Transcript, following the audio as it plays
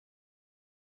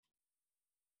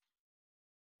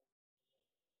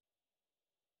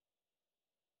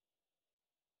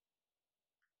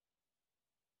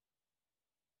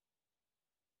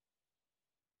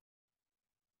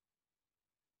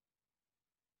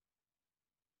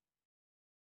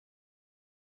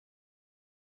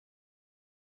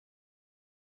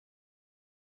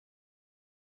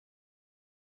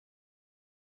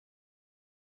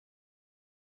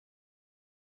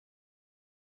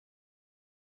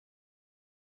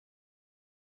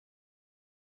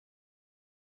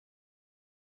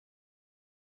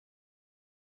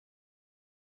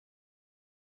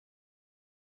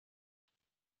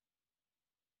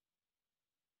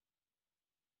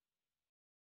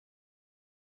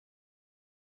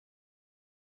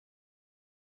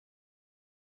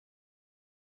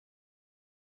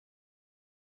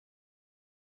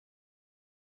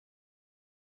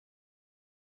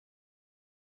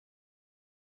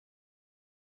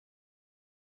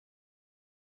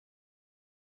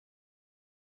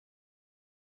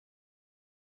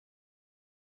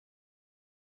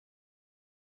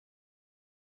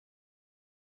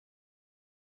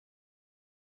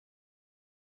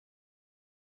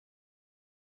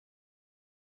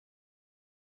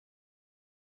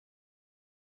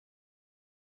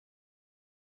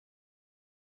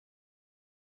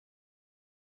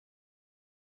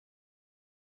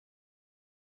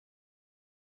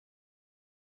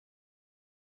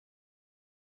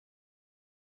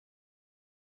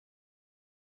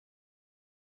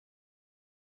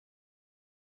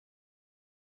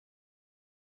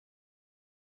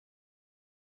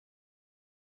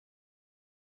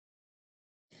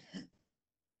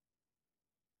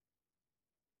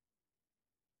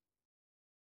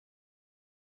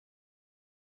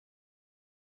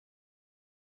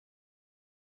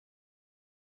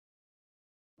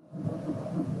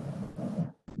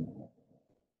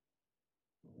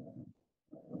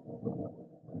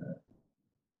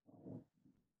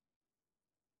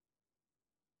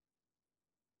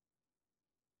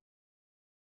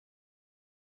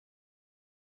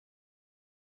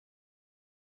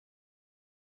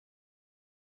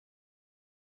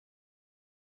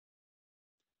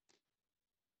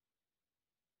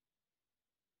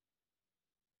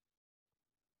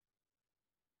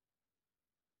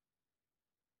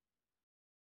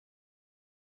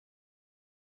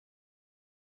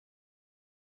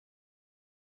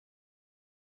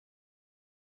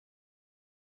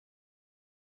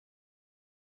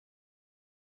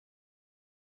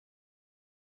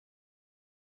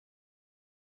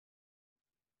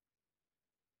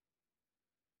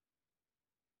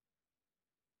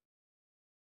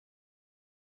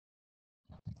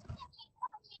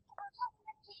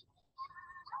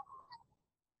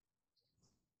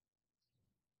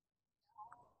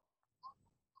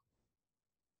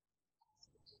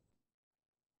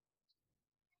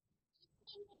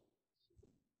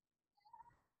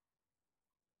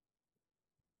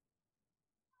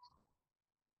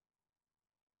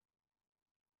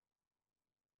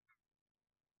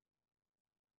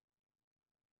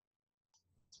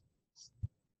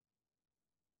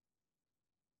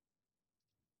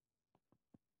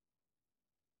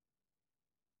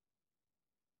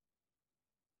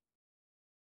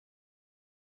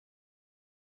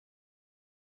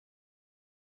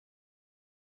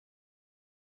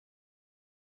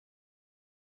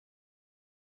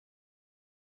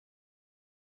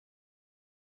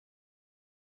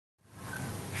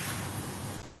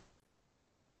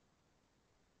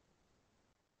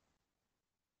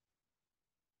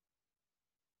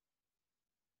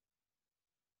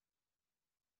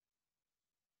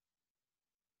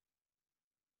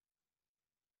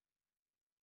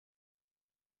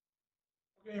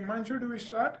Okay, Himanshu, do we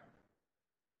start?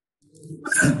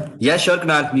 Yeah, sure,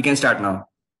 Kunal. We can start now.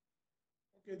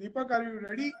 Okay, Deepak, are you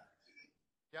ready?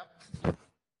 Yep.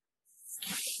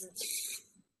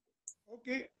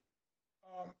 Okay.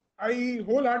 I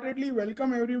wholeheartedly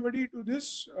welcome everybody to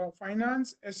this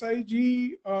Finance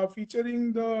SIG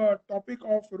featuring the topic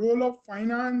of role of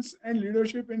finance and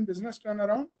leadership in business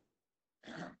turnaround.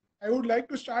 I would like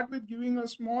to start with giving a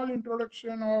small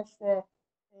introduction of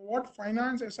what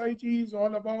Finance SIG is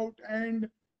all about and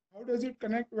how does it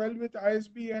connect well with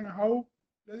ISB and how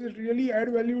does it really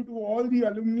add value to all the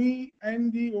alumni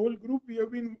and the whole group. We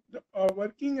have been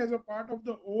working as a part of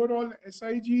the overall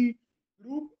SIG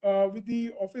group with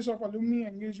the Office of Alumni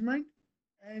Engagement,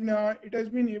 and it has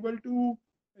been able to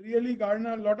really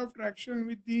garner a lot of traction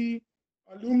with the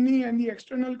alumni and the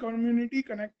external community,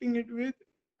 connecting it with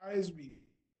ISB.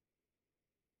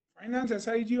 Finance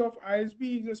SIG of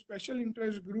ISB is a special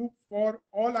interest group for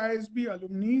all ISB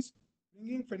alumni,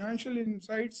 bringing financial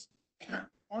insights,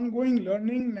 ongoing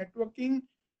learning, networking,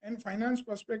 and finance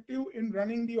perspective in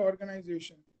running the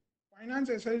organization.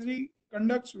 Finance SIG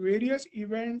conducts various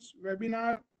events,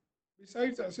 webinars,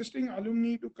 besides assisting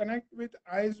alumni to connect with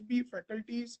ISB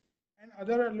faculties and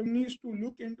other alumni to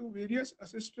look into various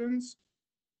assistance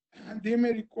they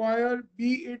may require,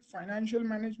 be it financial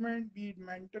management, be it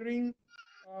mentoring,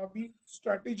 be it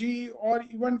strategy, or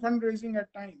even fundraising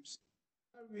at times.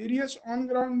 Various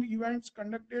on-ground events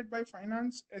conducted by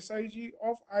Finance SIG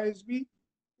of ISB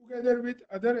together with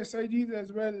other SIGs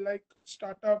as well, like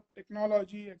startup,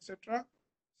 technology, etc.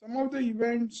 Some of the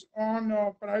events on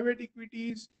private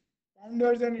equities,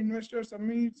 founders and investor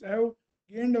summits have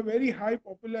gained a very high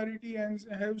popularity and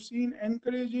have seen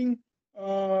encouraging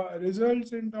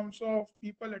results in terms of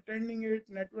people attending it,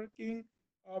 networking,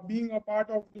 being a part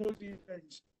of those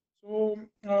events. So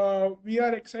we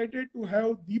are excited to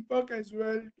have Deepak as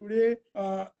well today,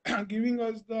 giving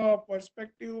us the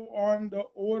perspective on the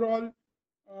overall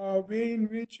way in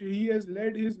which he has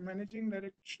led his managing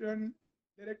director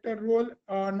role,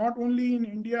 not only in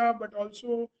India but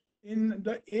also in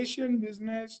the Asian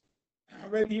business,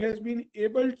 where he has been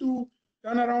able to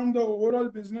turn around the overall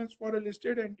business for a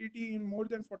listed entity in more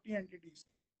than 40 entities.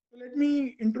 So let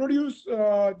me introduce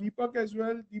Deepak as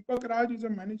well. Deepak Raj is a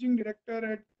managing director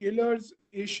at Keller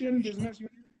ASEAN Business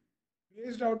Unit,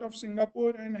 based out of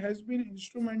Singapore, and has been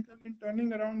instrumental in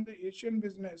turning around the Asian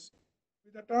business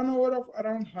with a turnover of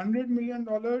around $100 million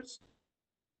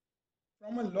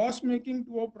from a loss making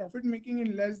to a profit making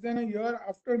in less than a year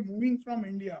after moving from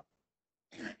India.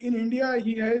 In India,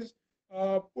 he has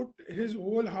put his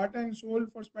whole heart and soul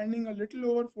for spending a little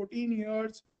over 14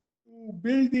 years to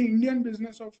build the Indian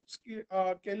business of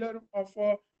Keller of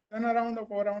a turnaround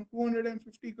of around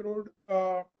 250 crore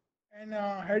and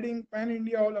heading Pan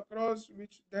India all across,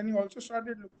 which then he also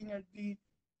started looking at the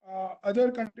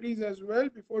other countries as well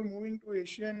before moving to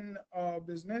Asian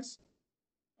business.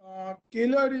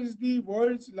 Keller is the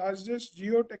world's largest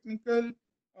geotechnical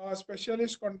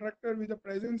specialist contractor with a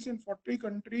presence in 40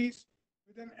 countries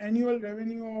with an annual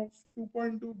revenue of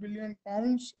 2.2 billion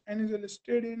pounds and is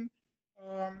listed in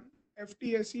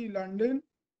FTSE London.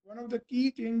 One of the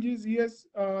key changes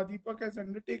Deepak has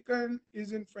undertaken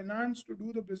is in finance to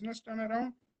do the business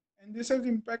turnaround, and this has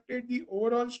impacted the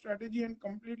overall strategy and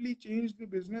completely changed the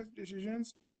business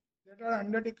decisions that are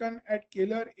undertaken at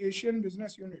Keller ASEAN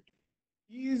Business Unit.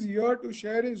 He is here to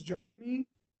share his journey,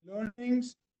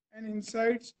 learnings, and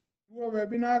insights through a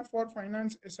webinar for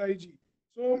Finance SIG.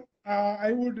 So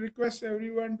I would request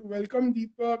everyone to welcome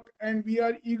Deepak, and we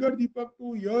are eager, Deepak,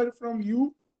 to hear from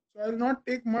you. So I will not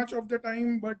take much of the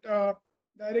time, but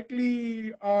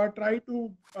directly try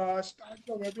to start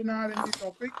the webinar and the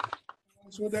topic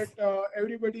so that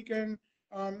everybody can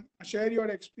share your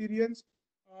experience.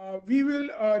 We will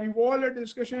revolve a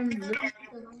discussion little bit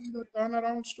around the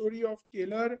turnaround story of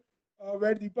Keller,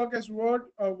 where Deepak has worked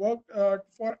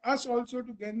for us also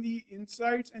to gain the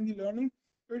insights and the learning.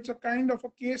 So it's a kind of a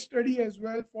case study as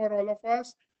well for all of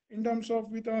us in terms of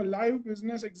with a live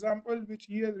business example which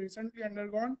he has recently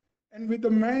undergone, and with the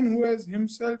man who has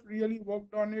himself really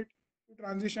worked on it to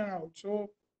transition out. So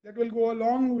that will go a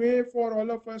long way for all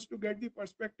of us to get the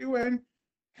perspective. And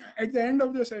at the end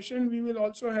of the session, we will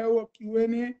also have a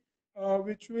Q&A,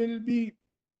 which will be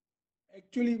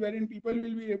actually wherein people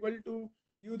will be able to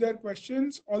give their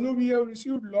questions. Although we have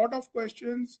received a lot of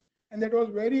questions, and that was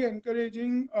very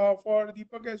encouraging for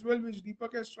Deepak as well, which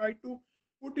Deepak has tried to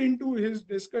put into his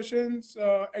discussions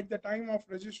at the time of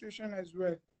registration as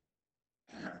well.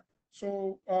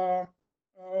 So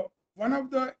one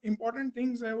of the important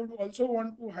things I would also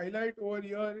want to highlight over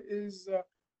here is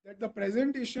that the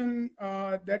presentation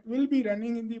that will be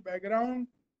running in the background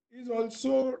is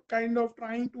also kind of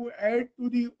trying to add to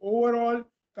the overall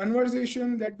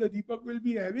conversation that the Deepak will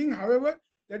be having. However,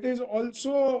 that is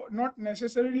also not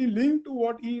necessarily linked to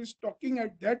what he is talking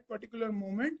at that particular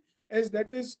moment, as that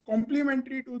is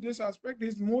complementary to this aspect.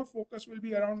 His more focus will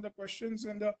be around the questions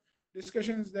and the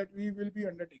discussions that we will be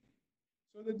undertaking.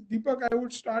 So, Deepak, I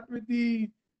would start with the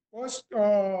first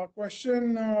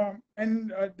question,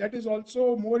 and that is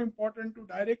also more important to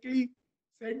directly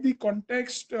set the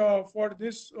context for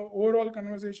this overall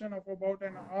conversation of about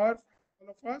an hour for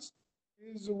all of us.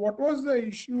 Is what was the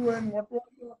issue and what was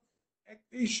the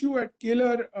issue at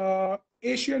Keller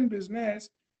Asian business,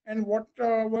 and what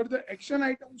were the action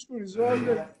items to resolve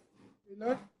the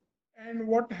Keller, and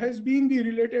what has been the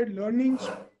related learnings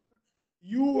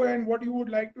you and what you would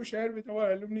like to share with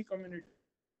our alumni community.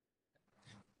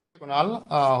 Kunal,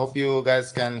 hope you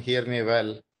guys can hear me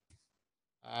well.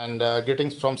 And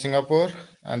greetings from Singapore.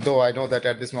 And though I know that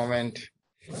at this moment,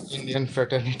 Indian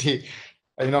fraternity,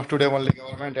 today only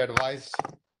government advised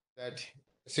that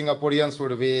Singaporeans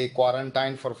would be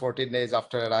quarantined for 14 days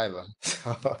after arrival.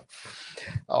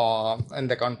 In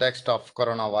the context of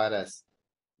coronavirus.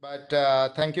 But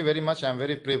thank you very much. I'm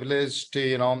very privileged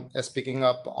to, speaking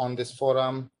up on this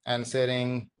forum and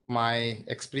sharing my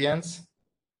experience.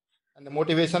 And the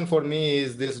motivation for me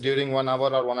is this: during 1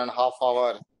 hour or 1.5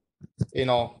 hours,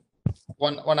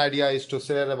 one idea is to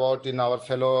share about in our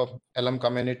fellow alum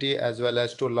community, as well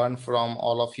as to learn from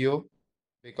all of you,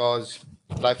 because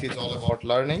life is all about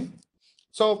learning.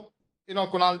 So,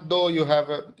 Kunal, though you have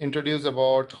introduced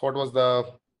about what was the,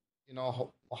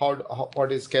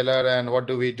 what is Keller and what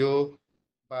do we do,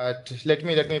 but let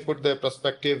me put the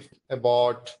perspective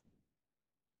about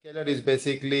Keller is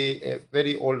basically a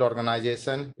very old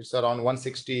organization. It's around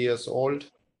 160 years old,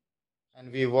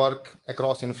 and we work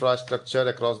across infrastructure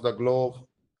across the globe,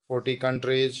 40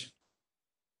 countries.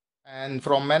 And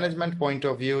from management point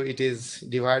of view, it is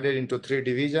divided into 3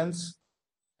 divisions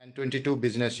and 22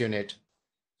 business units.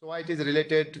 So why it is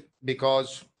related?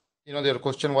 Because their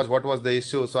question was what was the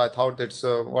issue. So I thought it's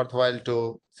worthwhile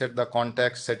to set the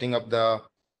context, setting up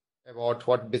about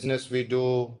what business we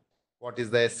do, what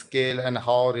is the scale, and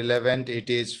how relevant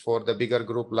it is for the bigger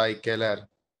group like Keller,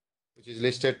 which is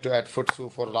listed at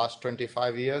FTSE for last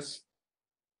 25 years.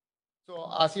 So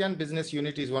ASEAN Business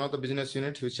Unit is one of the business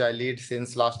units which I lead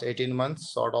since last 18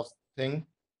 months sort of thing.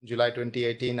 July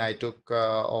 2018, I took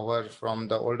over from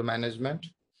the old management.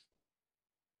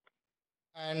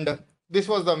 And this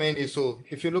was the main issue.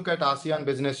 If you look at ASEAN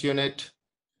Business Unit,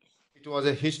 it was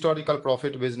a historical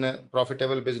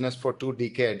profitable business for 2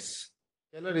 decades.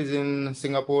 Keller is in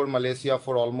Singapore, Malaysia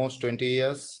for almost 20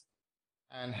 years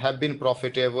and have been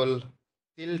profitable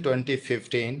till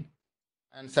 2015.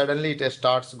 And suddenly it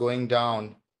starts going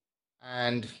down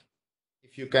And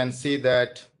if you can see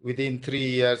that within 3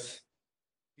 years,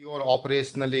 pure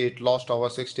operationally, it lost over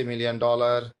 $60 million.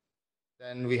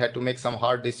 Then we had to make some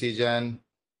hard decision.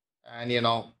 And,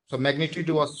 so magnitude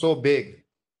was so big,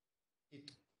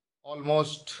 it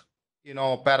almost,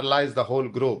 paralyzed the whole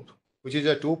group, which is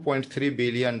a $2.3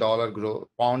 billion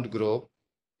pound group.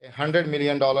 $100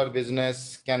 million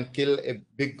business can kill a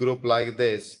big group like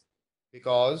this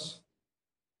because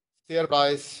share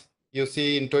price, you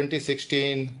see in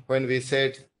 2016, when we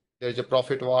said there's a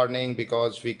profit warning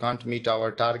because we can't meet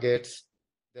our targets,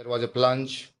 there was a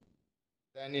plunge.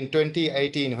 Then in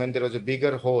 2018, when there was a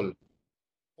bigger hole,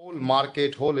 whole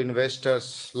market, whole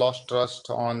investors lost trust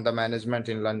on the management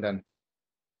in London.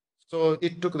 So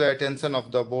it took the attention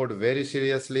of the board very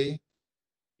seriously.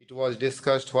 It was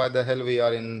discussed, why the hell we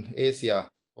are in Asia?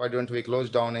 Why don't we close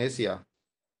down Asia?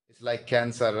 It's like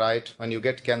cancer, right? When you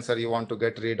get cancer, you want to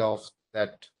get rid of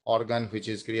that organ which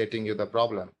is creating you the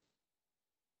problem.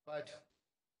 But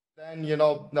then,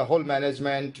 the whole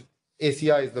management,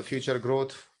 Asia is the future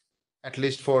growth, at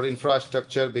least for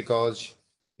infrastructure, because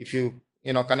if you,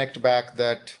 connect back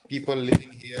that people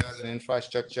living here and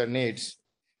infrastructure needs,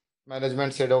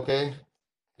 management said, okay,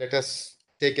 let us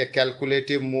take a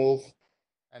calculative move.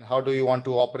 And how do you want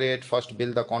to operate? First,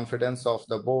 build the confidence of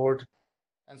the board.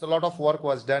 And so a lot of work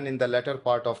was done in the latter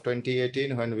part of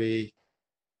 2018 when we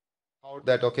thought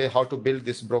that, okay, how to build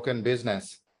this broken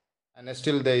business. And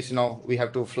still there is, we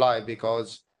have to fly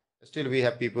because still we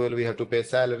have people, we have to pay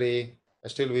salary,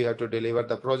 still we have to deliver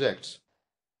the projects.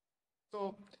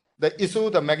 So the issue,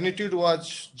 the magnitude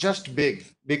was just big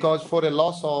because for a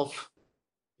loss of,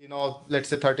 let's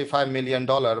say $35 million,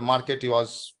 market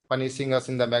was punishing us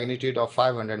in the magnitude of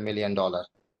 $500 million.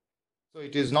 So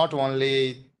it is not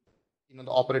only, the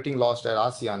operating loss at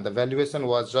ASEAN, the valuation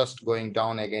was just going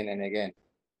down again and again.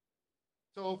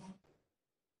 So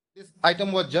this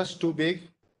item was just too big.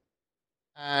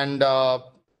 And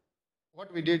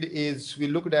what we did is we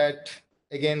looked at,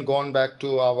 again, gone back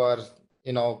to our,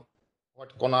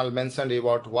 what Kunal mentioned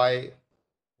about why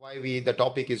the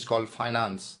topic is called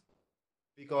finance.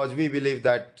 Because we believe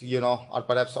that, or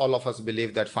perhaps all of us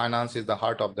believe that finance is the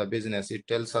heart of the business. It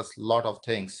tells us a lot of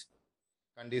things.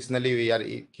 Conditionally, we are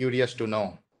curious to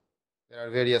know. There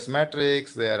are various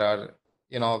metrics. There are,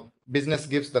 business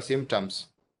gives the symptoms.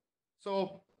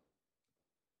 So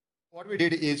what we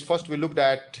did is first we looked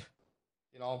at,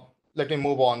 let me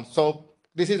move on. So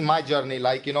this is my journey.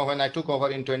 Like, when I took over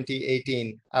in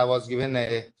 2018, I was given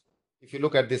if you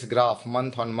look at this graph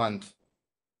month on month,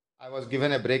 I was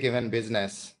given a break-even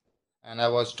business. And I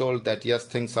was told that, yes,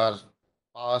 things are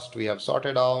past, we have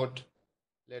sorted out.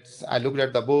 I looked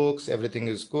at the books, everything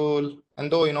is cool.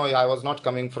 And though, I was not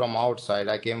coming from outside,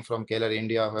 I came from Keller,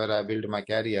 India, where I built my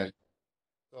career.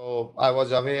 So I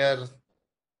was aware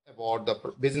about the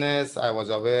business, I was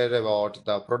aware about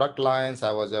the product lines,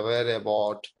 I was aware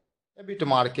about a bit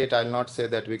market. I'll not say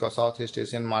that because Southeast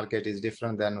Asian market is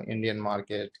different than Indian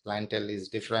market, clientele is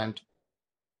different.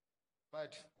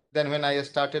 But then when I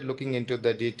started looking into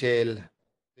the detail,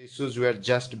 the issues were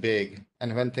just big.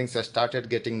 And when things started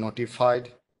getting notified,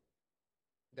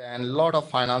 then a lot of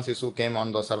finance issue came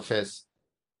on the surface,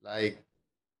 like,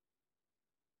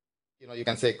 you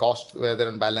can say cost, weather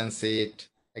and balance sheet,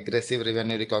 aggressive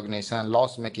revenue recognition,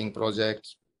 loss-making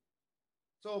projects.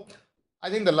 So I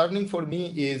think the learning for me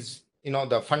is,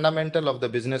 the fundamental of the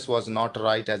business was not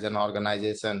right as an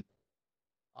organization.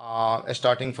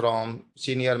 Starting from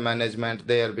senior management,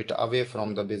 they are a bit away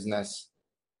from the business.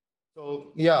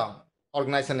 So yeah,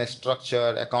 organization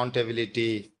structure,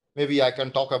 accountability. Maybe I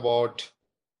can talk about,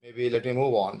 maybe let me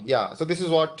move on. Yeah, so this is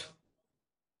what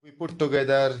we put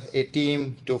together a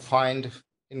team to find,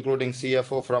 including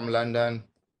CFO from London,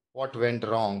 what went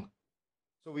wrong.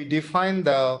 So we defined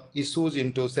the issues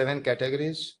into 7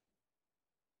 categories.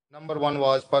 Number 1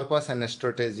 was purpose and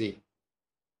strategy.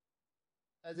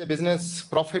 As a business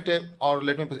profit, or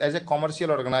let me put, as a commercial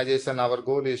organization, our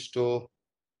goal is to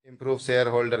improve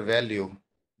shareholder value.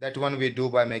 That one we do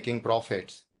by making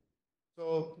profits.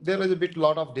 So there was a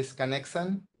lot of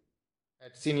disconnection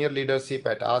at senior leadership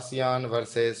at ASEAN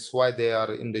versus why they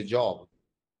are in the job.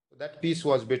 So that piece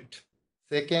was a bit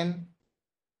second.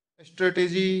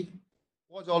 Strategy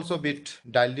was also a bit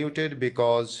diluted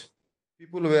because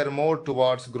people were more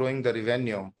towards growing the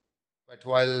revenue. But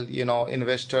while,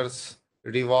 investors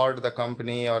reward the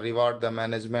company or reward the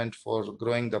management for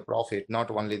growing the profit,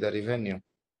 not only the revenue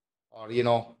or,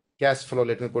 cash flow,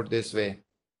 let me put this way.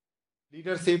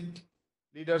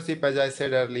 Leadership, as I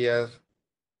said earlier,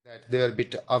 that they are a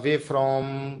bit away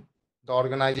from the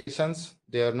organizations.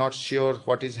 They are not sure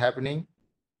what is happening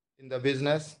in the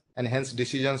business, and hence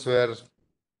decisions were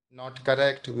not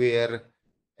correct. We are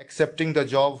accepting the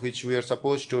job which we are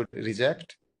supposed to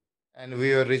reject, and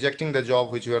we are rejecting the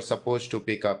job which we are supposed to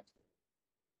pick up.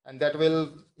 And that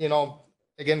will,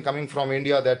 again, coming from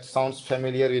India, that sounds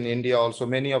familiar in India also.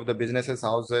 Many of the businesses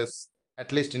houses,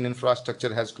 at least in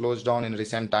infrastructure, has closed down in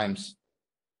recent times,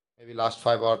 maybe last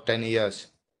 5 or 10 years.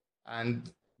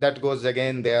 And that goes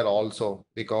again there also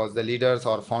because the leaders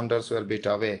or founders were bit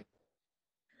away.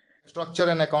 Structure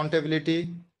and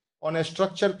accountability. On a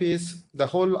structure piece, the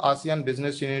whole ASEAN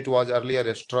business unit was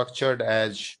earlier structured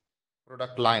as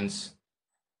product lines.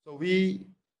 So we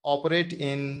operate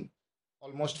in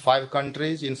almost 5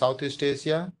 countries in Southeast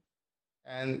Asia,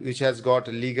 and which has got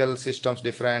legal systems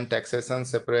different, taxation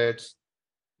separates,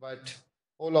 but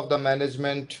all of the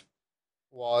management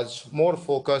was more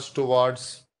focused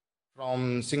towards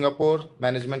from Singapore.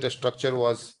 Management structure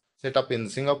was set up in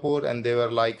Singapore, and they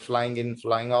were like flying in,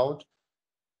 flying out.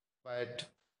 But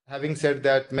having said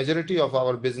that, majority of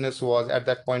our business was at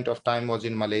that point of time was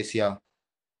in Malaysia.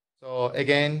 So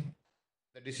again,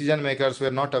 the decision makers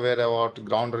were not aware about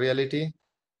ground reality.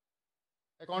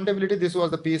 Accountability, this was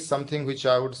the piece, something which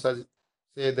I would say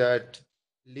that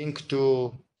link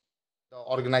to the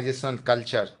organizational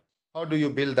culture. How do you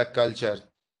build the culture?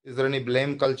 Is there any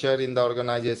blame culture in the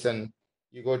organization?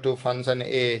 You go to function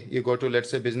A, you go to, let's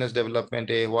say, business development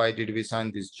A, why did we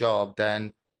sign this job?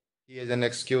 Then he has an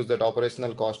excuse that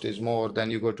operational cost is more.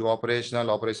 Then you go to operation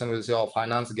will say, oh,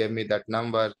 finance gave me that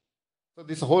number. So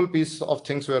this whole piece of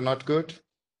things were not good.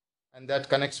 And that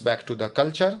connects back to the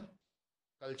culture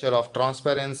of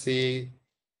transparency.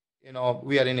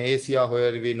 We are in Asia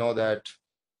where we know that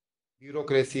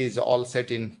bureaucracy is all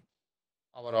set in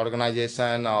our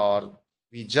organization, or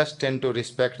we just tend to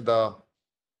respect the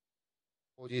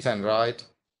position, right?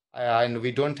 And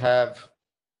we don't have,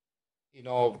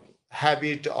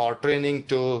 habit or training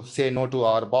to say no to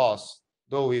our boss,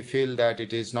 though we feel that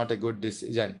it is not a good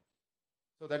decision.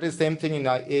 So that is same thing in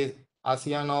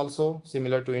ASEAN also,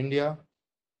 similar to India.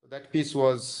 So that piece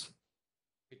was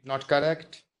not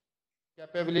correct.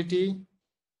 Capability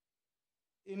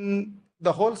in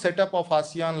the whole setup of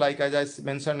ASEAN, like as I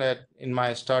mentioned in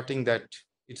my starting, that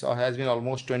it has been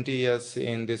almost 20 years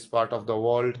in this part of the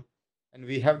world, and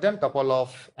we have done a couple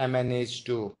of M&As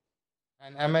too.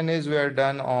 And M&As were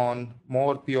done on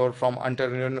more pure from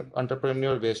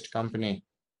entrepreneur-based company.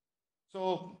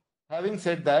 So having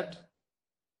said that,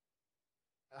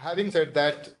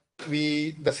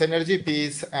 the synergy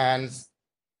piece and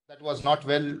that was not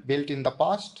well built in the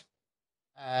past.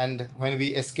 And when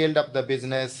we scaled up the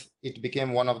business, it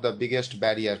became one of the biggest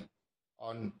barrier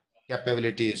on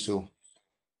capability issue.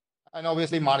 And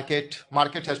obviously market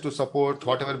has to support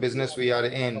whatever business we are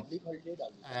in.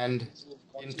 And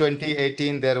in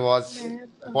 2018, there was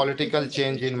a political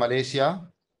change in Malaysia,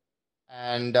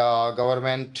 and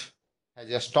government has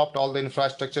just stopped all the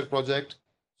infrastructure project.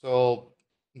 So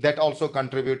that also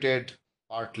contributed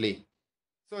partly.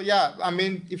 So yeah, I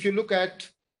mean, if you look at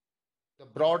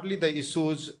broadly the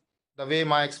issues, the way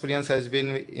my experience has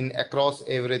been in across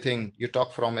everything, you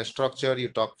talk from a structure, you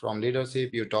talk from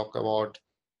leadership, you talk about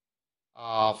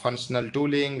functional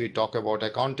tooling, we talk about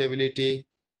accountability.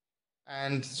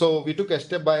 And so we took a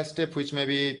step by step, which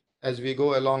maybe as we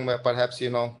go along, perhaps,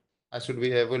 I should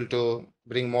be able to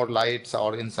bring more lights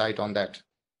or insight on that.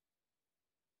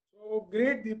 So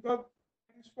great, Deepak.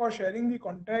 Thanks for sharing the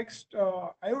context.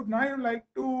 I would now like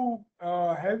to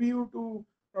have you to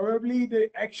probably the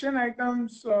action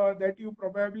items that you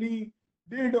probably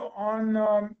did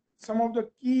on some of the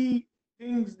key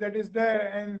things that is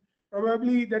there, and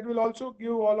probably that will also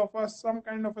give all of us some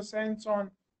kind of a sense on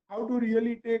how to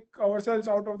really take ourselves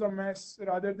out of the mess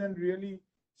rather than really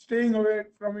staying away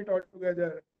from it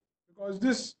altogether. Because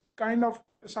this kind of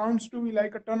sounds to me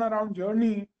like a turnaround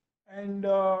journey, and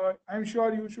I'm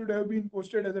sure you should have been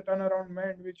posted as a turnaround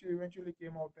man, which you eventually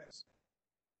came out as.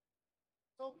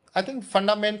 So I think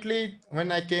fundamentally,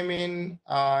 when I came in,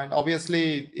 and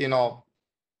obviously, when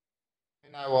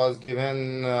I was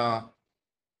given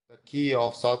the key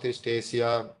of Southeast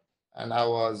Asia, and I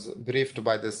was briefed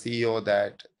by the CEO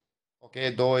that,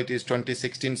 okay, though it is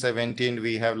 2016-17,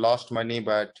 we have lost money,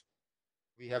 but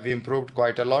we have improved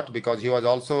quite a lot, because he was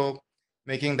also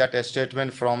making that a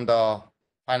statement from the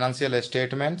financial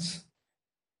statements.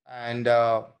 And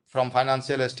from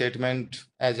financial statement,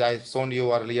 as I shown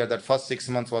you earlier, that first 6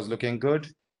 months was looking good.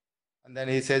 And then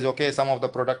he says, okay, some of the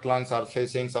product lines are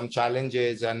facing some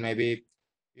challenges, and maybe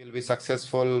you'll be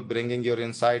successful bringing your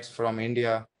insights from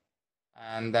India,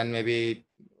 and then maybe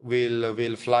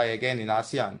we'll fly again in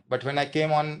ASEAN. But when I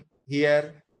came on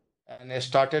here and I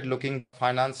started looking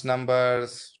finance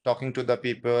numbers, talking to the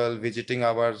people, visiting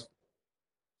our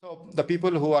So the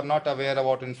people who are not aware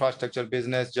about infrastructure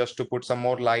business, just to put some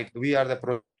more light, we are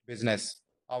the business.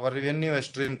 Our revenue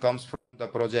stream comes from the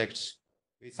projects.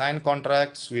 We sign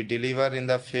contracts, we deliver in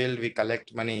the field, we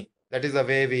collect money. That is the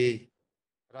way we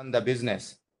run the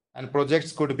business. And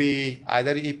projects could be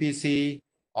either EPC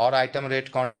or item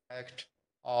rate contract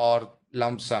or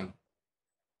lump sum.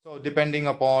 So depending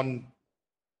upon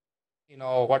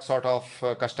what sort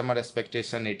of customer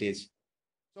expectation it is.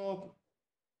 So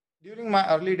during my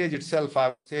early days itself, I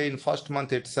would say in first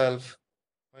month itself,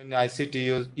 when I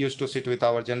used to sit with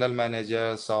our general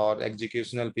managers or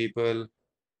executional people,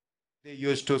 they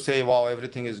used to say, wow,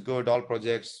 everything is good, all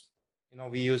projects.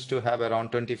 We used to have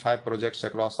around 25 projects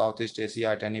across Southeast Asia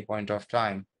at any point of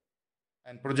time.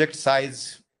 And project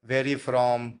size vary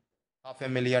from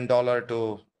 $500,000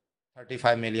 to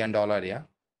 $35 million, yeah.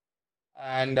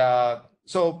 And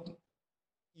so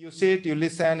you sit, you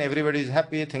listen, everybody is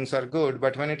happy, things are good.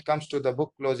 But when it comes to the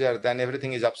book closure, then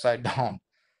everything is upside down.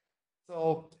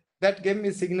 So that gave me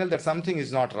a signal that something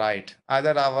is not right.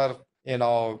 Either our,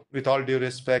 with all due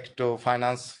respect to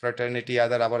finance fraternity,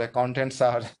 either our accountants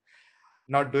are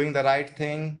not doing the right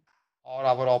thing or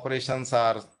our operations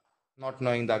are not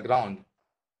knowing the ground.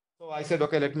 So I said,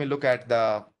 okay, let me look at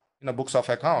the books of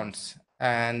accounts.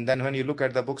 And then when you look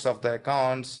at the books of the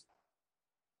accounts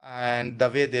and the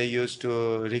way they used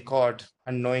to record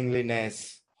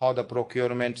unknowingliness, how the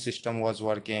procurement system was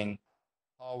working,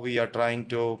 how we are trying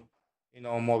to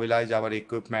mobilize our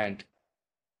equipment,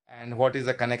 and what is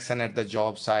the connection at the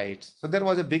job site. So there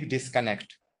was a big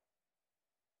disconnect.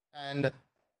 And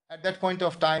at that point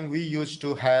of time, we used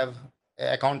to have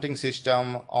an accounting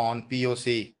system on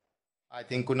POC. I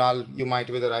think, Kunal, you might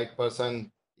be the right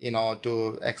person,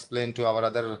 to explain to our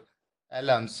other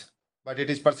alums, but it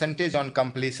is percentage on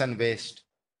completion based,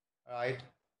 right?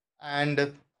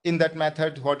 And in that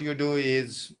method, what you do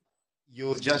is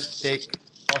you just take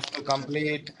cost to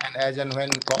complete, and as and when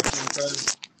cost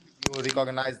incurs, you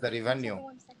recognize the revenue.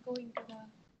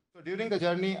 So during the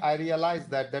journey, I realized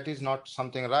that that is not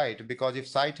something right, because if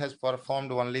site has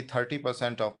performed only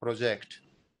 30% of project,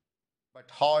 but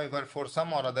however, for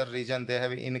some or other reason, they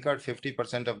have incurred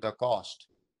 50% of the cost.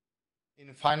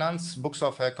 In finance books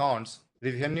of accounts,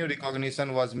 revenue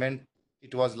recognition was meant,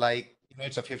 it was like,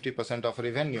 it's a 50% of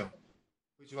revenue,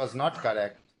 which was not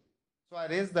correct. So I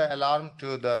raised the alarm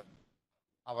to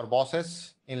our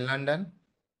bosses in London,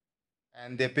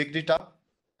 and they picked it up.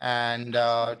 And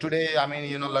today,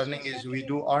 learning is we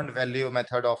do earned value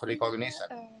method of recognition,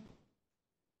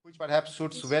 which perhaps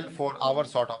suits well for our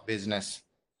sort of business.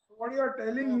 So what you are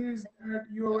telling is that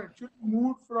you have actually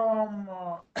moved from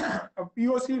a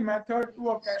POC method to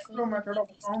a cash flow method of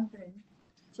accounting.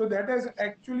 So that has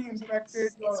actually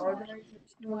impacted your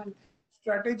organizational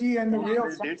strategy and the way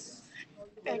of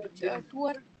at 2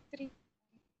 or 3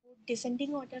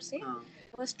 descending order say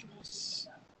first rows.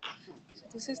 So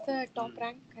this is the top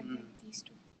rank and then these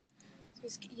two. So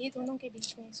ये दोनों के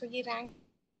बीच में so ये rank.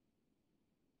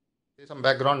 There's some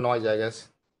background noise, I guess.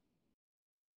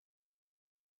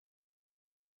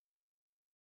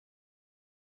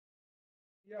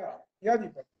 Yeah,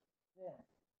 Deepak. Go on.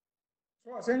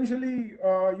 So essentially,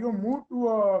 you moved to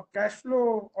a cash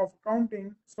flow of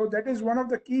accounting. So that is one of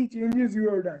the key changes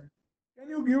you have done. Can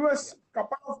you give us a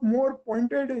couple of more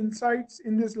pointed insights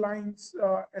in these lines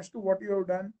as to what you have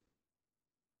done?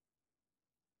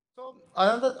 So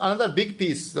another big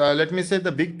piece, let me say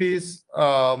the big piece,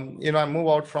 I move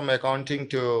out from accounting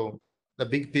to the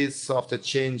big piece of the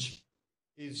change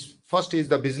is first is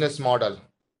the business model.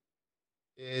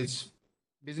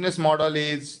 Business model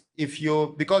is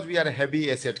because we are a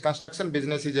heavy asset, construction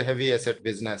business is a heavy asset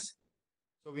business.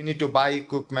 So we need to buy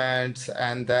equipment,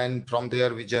 and then from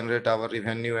there we generate our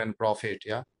revenue and profit.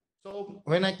 Yeah. So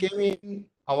when I came in,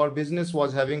 our business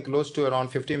was having close to around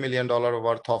 $50 million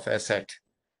worth of asset.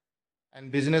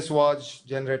 And business was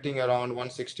generating around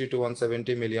 $160 to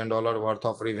 $170 million worth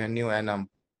of revenue annum.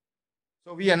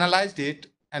 So we analyzed it,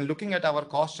 and looking at our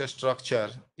cost structure,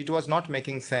 it was not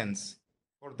making sense.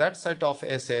 For that set of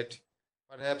asset,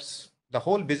 perhaps the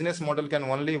whole business model can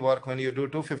only work when you do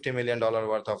 $250 million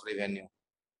worth of revenue,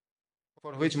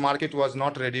 for which market was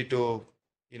not ready to,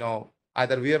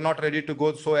 either we are not ready to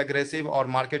go so aggressive, or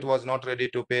market was not ready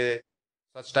to pay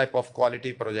such type of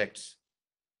quality projects.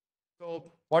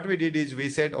 So what we did is we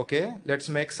said, okay, let's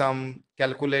make some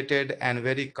calculated and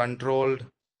very controlled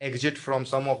exit from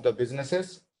some of the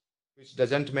businesses which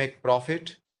doesn't make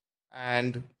profit,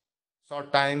 and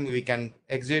short time we can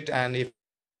exit, and if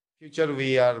future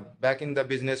we are back in the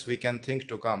business, we can think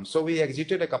to come. So we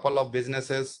exited a couple of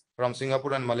businesses from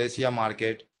Singapore and Malaysia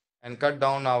market and cut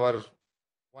down our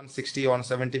 $160 or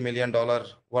 $170 million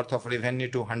worth of revenue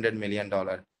to $100 million.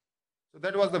 So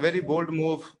that was the very bold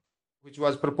move which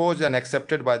was proposed and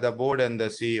accepted by the board and the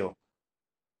CEO.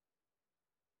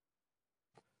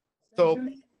 So,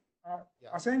 Essentially,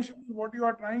 yeah. essentially, what you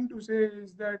are trying to say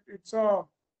is that it's a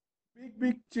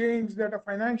big change, that a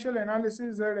financial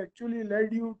analysis that actually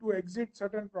led you to exit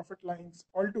certain profit lines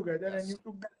altogether, and you Yes.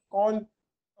 took that call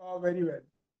very well.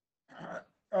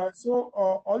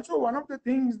 Also, one of the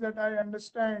things that I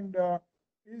understand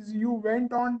is you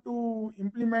went on to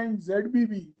implement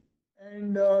ZBB,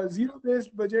 and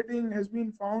zero-based budgeting has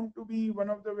been found to be one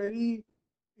of the very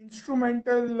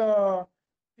instrumental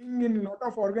thing in a lot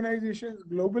of organizations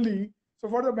globally. So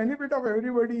for the benefit of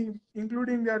everybody,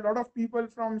 including there are a lot of people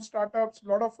from startups, a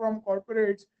lot of from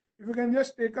corporates, if you can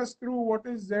just take us through what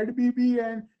is ZBB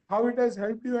and how it has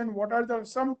helped you, and what are the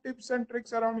some tips and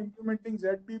tricks around implementing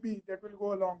ZBB that will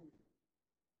go along with it.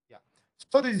 Yeah.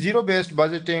 So the zero-based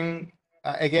budgeting,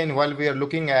 again, while we are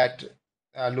looking at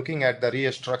the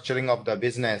restructuring of the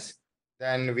business,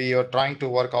 then we are trying to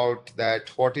work out that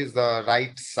what is the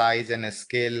right size and a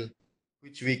scale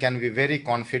which we can be very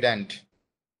confident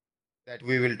that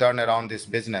we will turn around this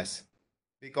business.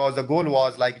 Because the goal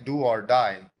was like do or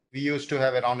die. We used to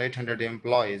have around 800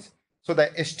 employees. So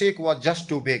the stake was just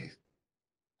too big.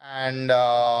 And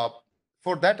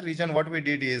for that reason, what we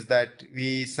did is that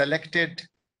we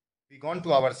gone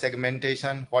to our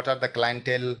segmentation. What are the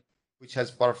clientele which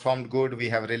has performed good? We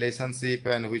have relationship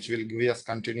and which will give us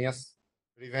continuous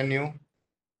revenue.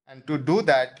 And to do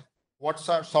that, what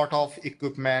sort of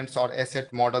equipments or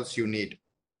asset models you need?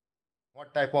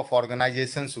 What type of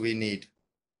organizations we need?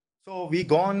 So we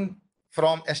gone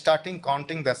from starting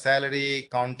counting the salary,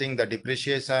 counting the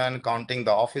depreciation, counting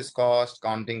the office cost,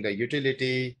 counting the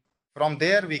utility. From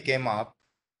there we came up,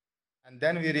 and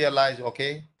then we realized,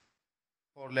 okay,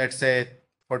 for let's say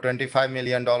for $25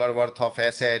 million worth of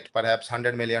asset, perhaps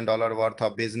 $100 million worth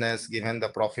of business, given the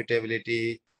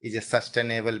profitability is a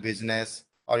sustainable business,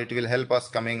 or it will help us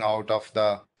coming out of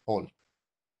the hole.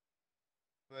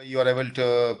 You are able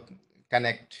to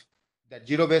connect that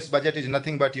zero-based budget is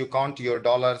nothing but you count your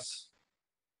dollars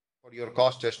for your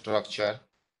cost structure,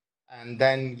 and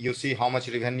then you see how much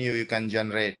revenue you can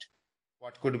generate.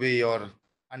 What could be your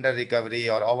under recovery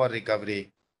or over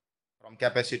recovery from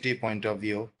capacity point of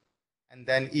view, and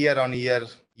then year on year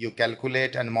you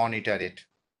calculate and monitor it.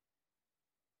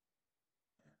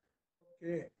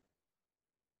 Okay.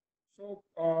 So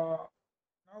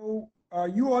now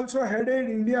you also headed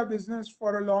India business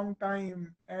for a long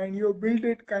time, and you built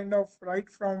it kind of right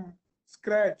from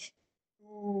scratch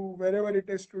to wherever it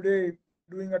is today,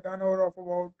 doing a turnover of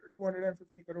about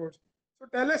 250 crores. So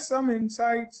tell us some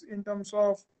insights in terms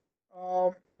of uh,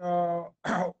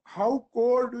 how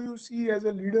core do you see as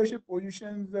a leadership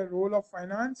position the role of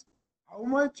finance? How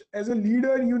much as a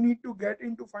leader you need to get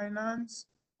into finance,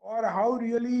 or how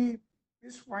really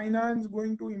is finance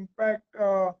going to impact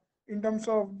in terms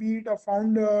of be it a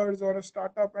founders or a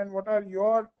startup, and what are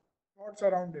your thoughts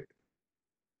around it?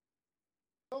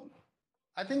 So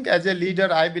I think as a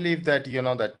leader, I believe that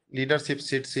that leadership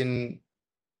sits in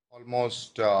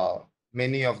almost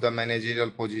many of the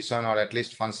managerial position, or at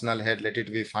least functional head. Let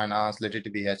it be finance, let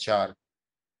it be HR,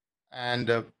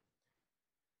 and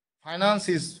finance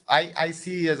is I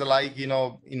see as a, like in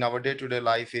our day-to-day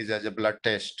life is as a blood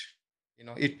test.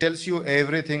 It tells you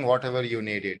everything whatever you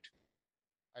need it,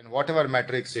 and whatever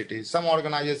metrics it is. Some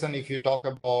organization, if you talk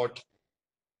about,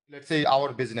 let's say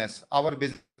our business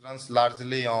runs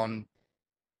largely on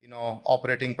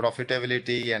operating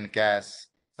profitability and cash.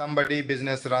 Somebody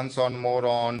business runs on more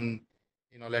on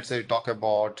let's say talk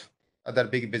about other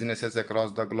big businesses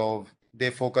across the globe,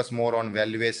 they focus more on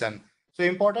valuation. So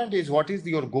important is what is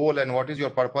your goal and what is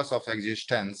your purpose of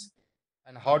existence,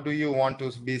 and how do you want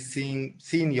to be seen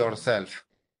yourself.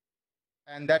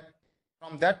 And that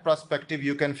from that perspective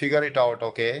you can figure it out.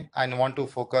 Okay, and want to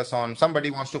focus on, somebody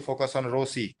wants to focus on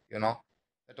ROCE,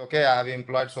 that okay, I have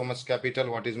employed so much capital,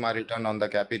 what is my return on the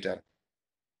capital?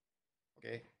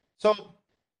 Okay, so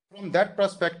from that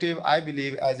perspective, I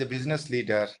believe as a business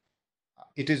leader,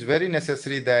 it is very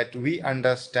necessary that we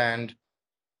understand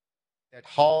that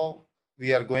how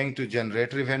we are going to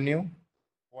generate revenue,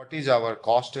 what is our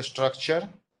cost structure,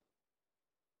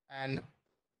 and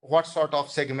what sort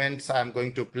of segments I'm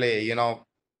going to play. In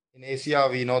Asia,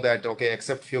 we know that, okay,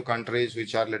 except few countries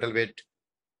which are a little bit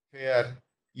fair,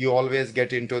 you always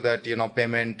get into that,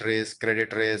 payment risk,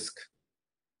 credit risk.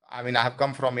 I mean, I have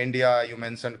come from India. You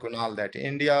mentioned, Kunal, that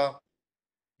India,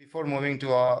 before moving to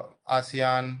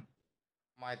ASEAN,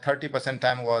 my 30%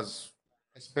 time was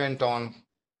spent on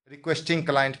requesting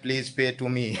client, please pay to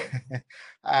me.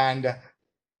 And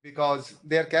because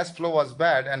their cash flow was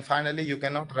bad, and finally you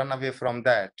cannot run away from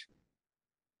that.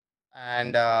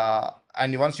 And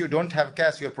once you don't have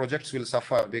cash, your projects will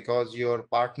suffer because your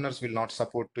partners will not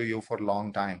support to you for a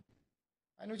long time,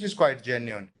 and which is quite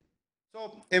genuine.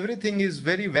 So everything is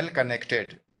very well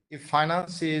connected. If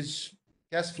finance is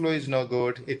cash flow is no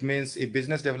good, it means if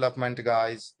business development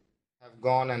guys have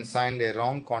gone and signed a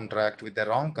wrong contract with the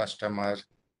wrong customer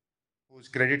whose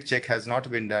credit check has not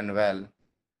been done well,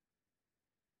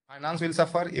 finance will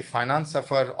suffer. If finance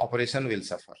suffer, operation will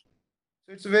suffer.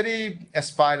 So it's very a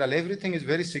spiral. Everything is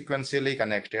very sequentially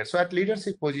connected. So at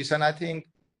leadership position,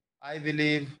 I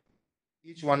believe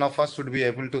each one of us should be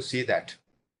able to see that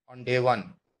on day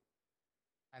one.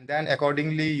 And then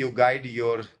accordingly, you guide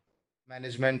your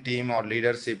management team or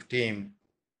leadership team,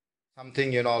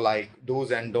 something, like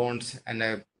do's and don'ts and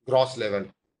a gross level.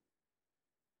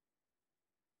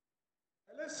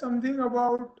 Tell us something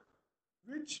about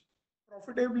which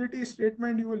profitability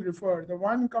statement you will refer. The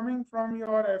one coming from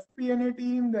your FP&A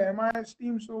team, the MIS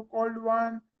team, so-called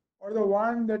one, or the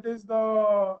one that is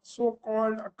the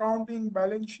so-called accounting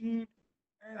balance sheet,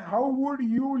 and how would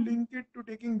you link it to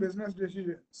taking business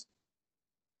decisions?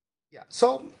 Yeah.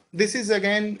 So this is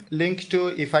again linked to,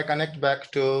 if I connect back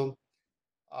to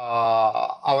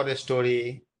our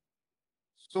story.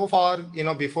 So far,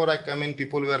 before I come in,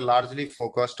 people were largely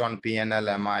focused on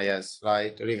P&L, MIS,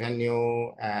 right?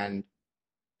 Revenue and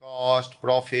cost,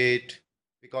 profit,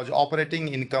 because operating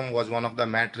income was one of the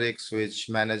metrics which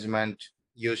management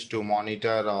used to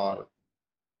monitor, or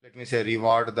let me say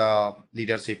reward the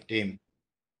leadership team.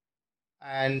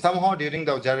 And somehow during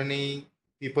the journey,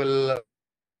 people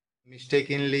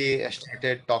mistakenly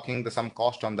started talking some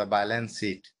cost on the balance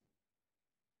sheet,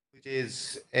 which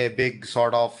is a big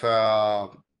sort of,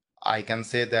 I can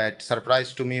say that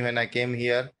surprise to me when I came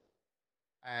here.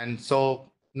 And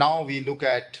so now we look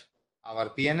at our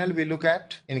P&L, we look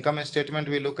at income statement,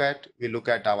 we look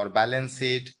at our balance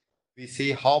sheet, we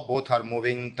see how both are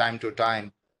moving time to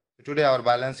time. Today our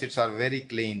balance sheets are very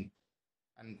clean,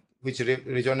 and which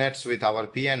resonates with our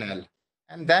P&L.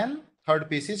 And then third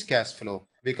piece is cash flow,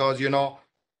 because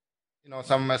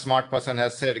some smart person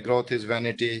has said growth is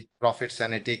vanity, profit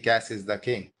sanity, cash is the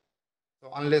king.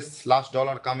 So unless last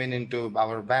dollar coming into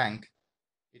our bank,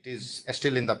 it is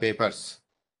still in the papers.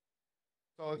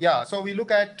 So yeah, so we look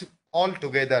at all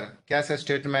together, cash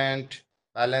statement,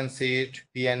 balance sheet,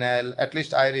 P&L. At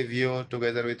least I review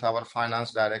together with our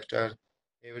finance director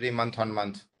every month on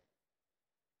month.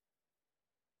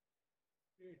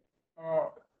 Great.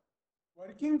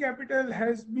 Working capital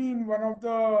has been one of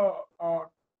the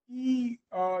key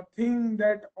thing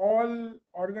that all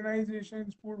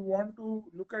organizations would want to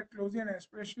look at closely, and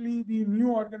especially the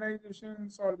new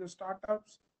organizations or the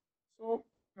startups. So,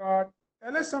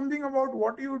 tell us something about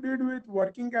what you did with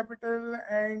working capital,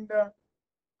 and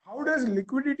how does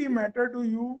liquidity matter to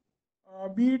you,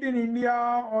 be it in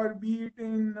India or be it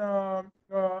in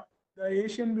the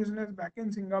Asian business back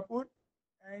in Singapore?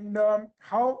 And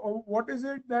what is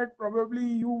it that probably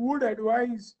you would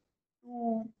advise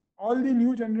to all the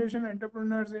new generation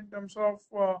entrepreneurs in terms of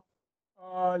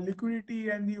liquidity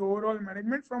and the overall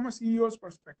management from a CEO's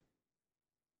perspective?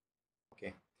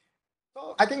 Okay.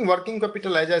 So I think working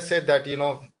capital, as I said, that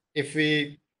if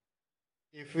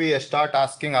we start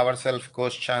asking ourselves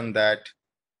question that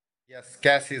yes,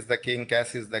 cash is the king,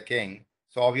 cash is the king.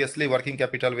 So obviously working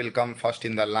capital will come first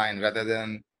in the line rather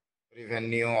than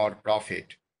revenue or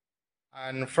profit.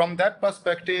 And from that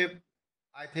perspective,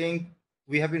 I think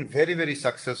we have been very, very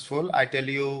successful. I tell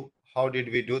you, how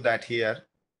did we do that here?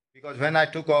 Because when I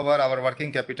took over, our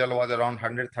working capital was around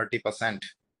 130%,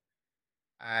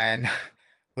 and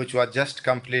which was just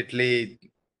completely,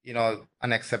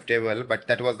 unacceptable, but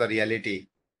that was the reality.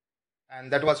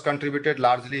 And that was contributed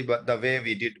largely by the way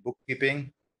we did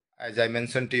bookkeeping. As I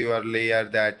mentioned to you earlier,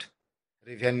 that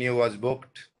revenue was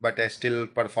booked, but still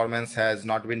performance has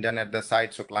not been done at the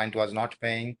site, so client was not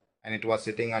paying, and it was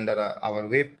sitting under our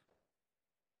WIP.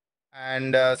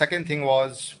 And second thing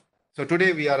was, so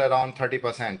today we are around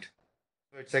 30%.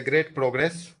 So it's a great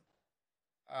progress.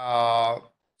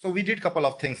 So we did a couple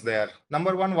of things there.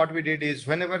 Number one, what we did is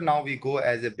whenever now we go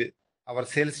as our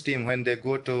sales team, when they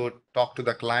go to talk to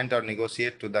the client or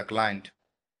negotiate to the client,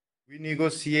 we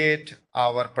negotiate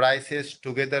our prices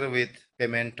together with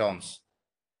payment terms.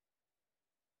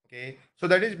 Okay, so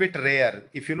that is a bit rare.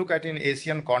 If you look at in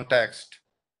Asian context,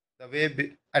 the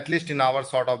way, at least in our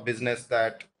sort of business,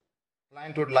 that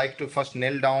client would like to first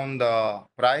nail down the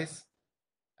price,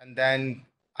 and then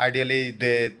ideally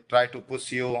they try to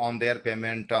push you on their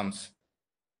payment terms.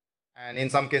 And in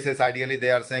some cases, ideally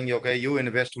they are saying, okay, you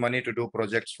invest money to do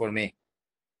projects for me.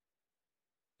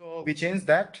 So we changed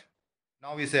that.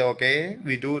 Now we say, okay,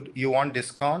 you want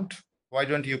discount? Why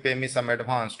don't you pay me some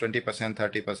advance, 20%,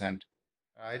 30%,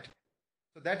 right?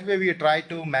 So that way we try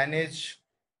to manage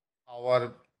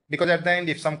because at the end,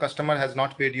 if some customer has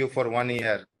not paid you for 1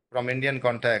 year, from Indian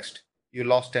context, you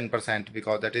lost 10%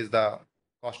 because that is the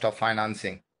cost of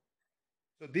financing.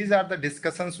 So these are the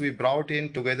discussions we brought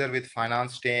in together with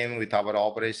finance team, with our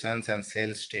operations and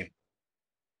sales team.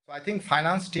 So I think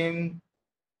finance team,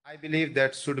 I believe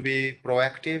that should be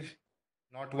proactive,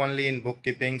 not only in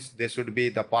bookkeeping, they should be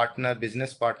the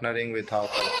business partnering with our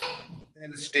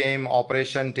sales team,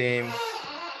 operation team.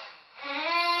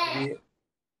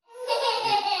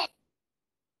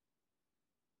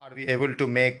 Are we able to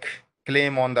make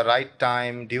claim on the right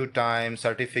time, due time,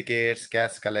 certificates,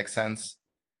 cash collections?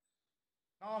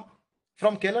 Now,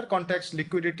 from Keller context,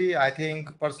 liquidity, I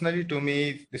think personally to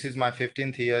me, this is my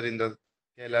 15th year in the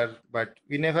Keller, but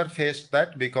we never faced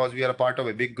that because we are a part of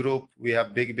a big group. We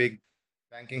have big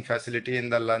banking facility in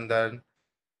the London,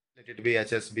 let it be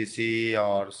HSBC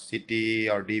or Citi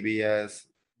or DBS.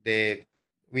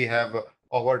 We have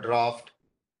overdraft,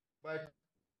 but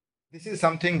this is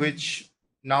something which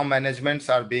now managements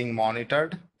are being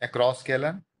monitored across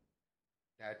Keller.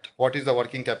 That what is the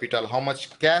working capital, how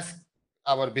much cash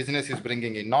our business is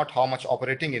bringing in, not how much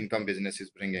operating income business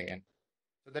is bringing in.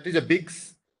 So that is a big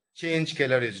change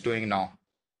Keller is doing now.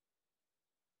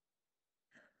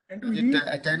 And Does it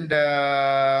attend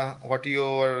what you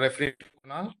are referring to,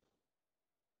 Kunal?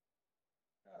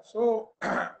 So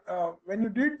when you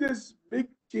did this big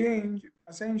change,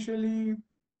 essentially,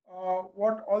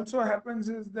 what also happens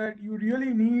is that you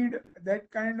really need that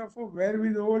kind of a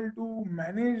wherewithal to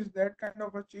manage that kind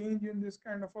of a change in this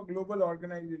kind of a global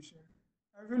organization.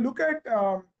 If you look at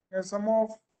some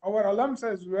of our alums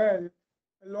as well,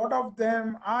 a lot of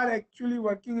them are actually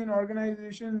working in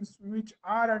organizations which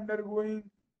are undergoing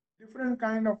different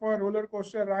kind of a roller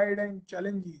coaster ride and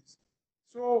challenges.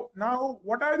 So now,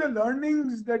 what are the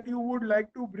learnings that you would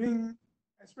like to bring,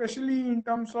 especially in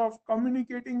terms of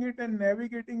communicating it and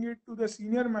navigating it to the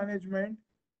senior management,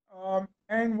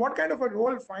 and what kind of a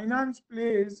role finance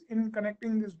plays in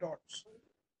connecting these dots?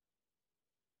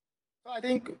 So I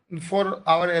think for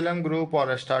our LM group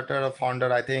or a starter or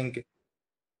founder, I think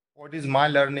what is my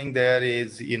learning there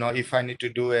is, if I need to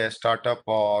do a startup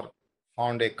or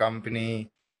found a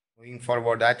company moving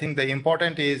forward, I think the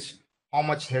important is how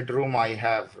much headroom I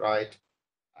have, right?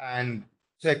 And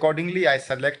so accordingly, I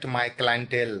select my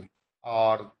clientele.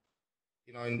 Or,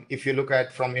 if you look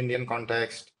at from Indian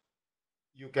context,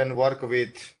 you can work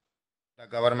with the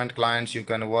government clients, you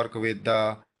can work with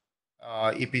the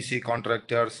EPC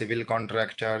contractor, civil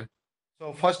contractor.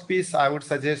 So first piece, I would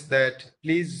suggest that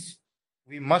please,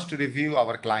 we must review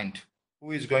our client.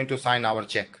 Who is going to sign our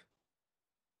check?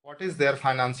 What is their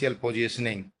financial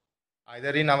positioning?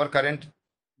 Either in our current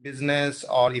business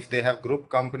or if they have group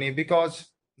company, because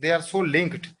they are so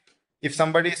linked. If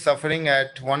somebody is suffering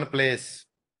at one place,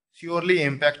 surely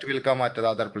impact will come at the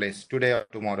other place today or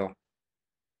tomorrow.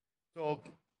 So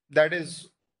that is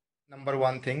number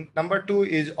one thing. Number two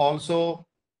is also,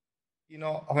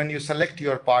 when you select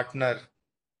your partner,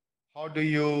 how do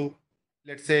you,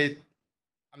 let's say,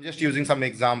 I'm just using some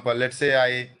example. Let's say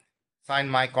I sign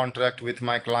my contract with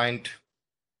my client,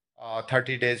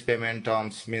 30 days payment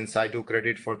terms means I do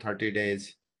credit for 30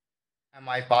 days. Am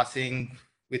I passing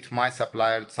with my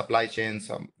supply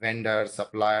chains, vendors,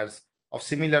 suppliers of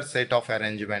similar set of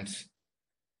arrangements?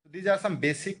 So these are some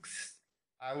basics,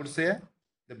 I would say,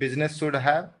 the business should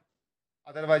have.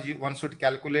 Otherwise, one should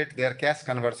calculate their cash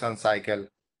conversion cycle.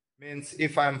 Means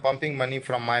if I'm pumping money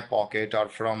from my pocket or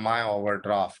from my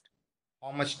overdraft,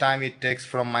 how much time it takes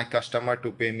from my customer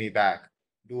to pay me back?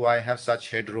 Do I have such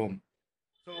headroom?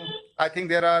 So I think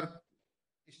there are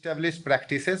established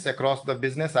practices across the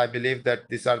business. I believe that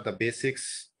these are the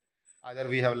basics. Either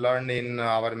we have learned in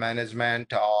our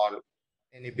management or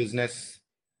any business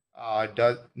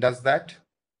does that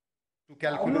to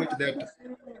calculate that.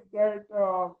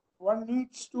 That one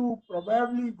needs to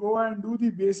probably go and do the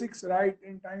basics right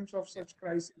in times of such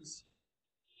crisis.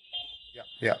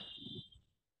 Yeah.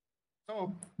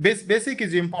 So basic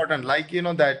is important. Like,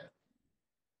 that,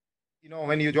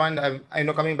 when you join, I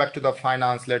know coming back to the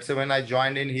finance, let's say when I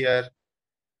joined in here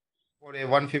for a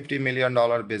 $150 million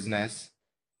business,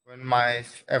 when my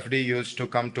FD used to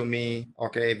come to me,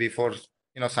 okay, before,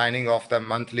 signing off the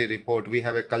monthly report, we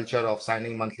have a culture of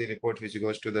signing monthly report, which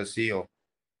goes to the CEO.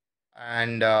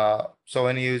 And so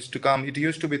when he used to come, it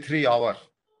used to be 3 hours.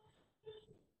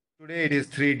 Today it is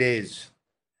 3 days.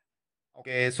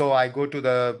 Okay, so I go to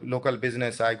the local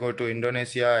business, I go to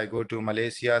Indonesia, I go to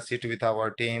Malaysia, sit with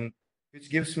our team. which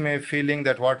gives me a feeling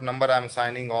that what number I'm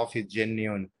signing off is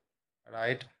genuine,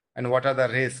 right? And what are the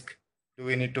risks? Do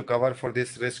we need to cover for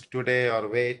this risk today or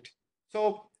wait?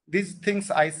 So these things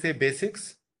I say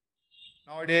basics.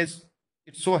 Nowadays,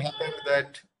 it so happened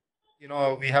that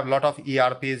we have a lot of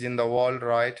ERPs in the world,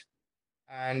 right?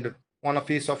 And one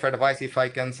piece of advice, if I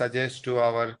can suggest to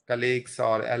our colleagues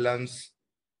or alums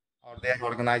or their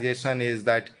organization, is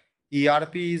that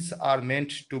ERPs are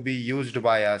meant to be used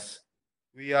by us.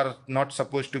 We are not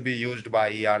supposed to be used by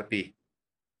ERP.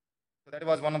 So that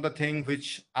was one of the things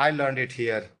which I learned it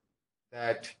here,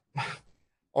 that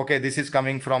okay, this is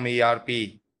coming from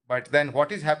ERP. But then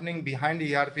what is happening behind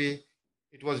ERP?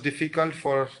 It was difficult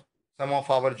for some of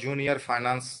our junior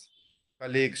finance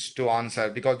colleagues to answer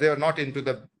because they are not into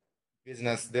the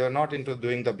business. They are not into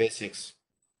doing the basics.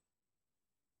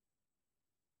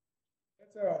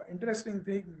 That's an interesting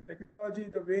thing. Technology,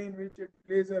 the way in which it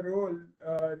plays a role,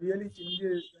 really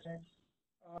changes. And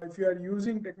if you are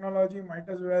using technology, might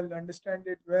as well understand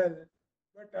it well.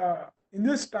 But in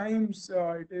these times,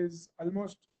 it is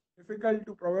almost difficult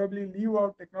to probably leave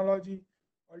out technology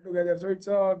altogether. So it's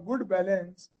a good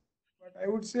balance. But I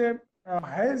would say,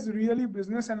 has really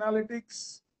business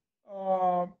analytics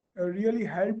really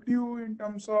helped you in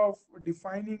terms of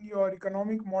defining your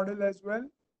economic model as well?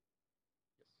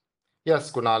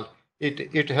 Yes, Kunal,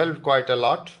 it helped quite a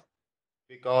lot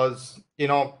because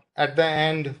at the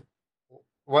end,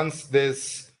 once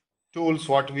this tools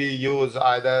what we use,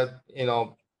 either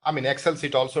I mean Excel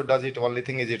sheet also does it. Only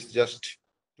thing is it's just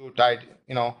too tight,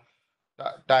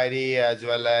 tidy, as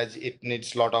well as it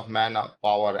needs a lot of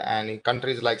manpower. And in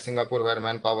countries like Singapore, where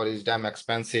manpower is damn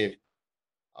expensive,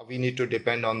 we need to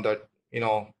depend on the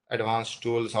advanced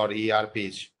tools or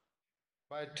ERPs.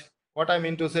 But what I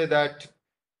mean to say that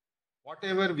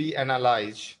whatever we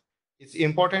analyze, it's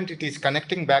important. It is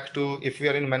connecting back to, if we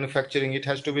are in manufacturing, it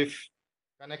has to be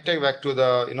connected back to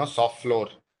the soft floor.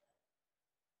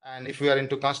 And if we are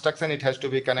into construction, it has to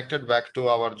be connected back to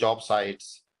our job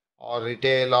sites or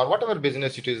retail or whatever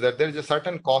business it is, that there is a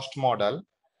certain cost model,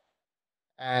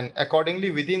 and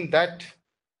accordingly within that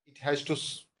it has to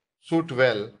suit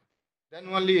well, then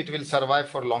only it will survive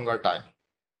for longer time.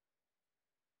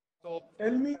 So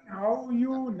Tell me how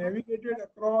you navigated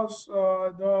across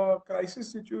the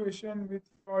crisis situation with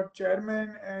your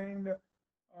chairman, and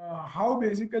how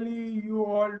basically you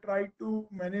all try to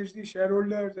manage the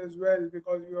shareholders as well,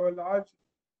 because you have a large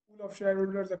pool of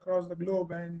shareholders across the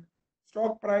globe, and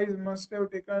stock price must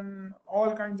have taken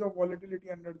all kinds of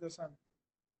volatility under the sun.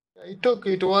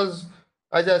 it was,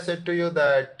 as I said to you,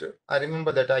 that I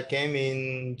remember that I came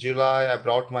in July, I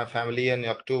brought my family in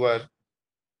October.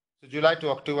 So July to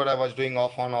October, I was doing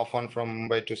off on from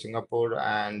Mumbai to Singapore.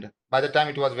 And by the time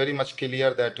it was very much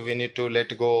clear that we need to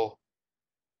let go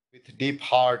with deep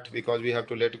heart, because we have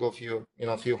to let go few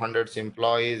hundreds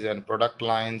employees and product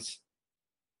lines.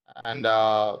 And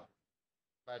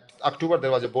but October,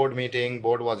 there was a board meeting.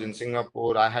 Board was in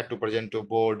Singapore. I had to present to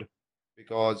board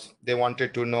because they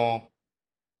wanted to know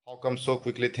how come so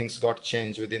quickly things got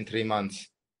changed within 3 months,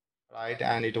 right?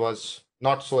 And it was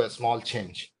not so a small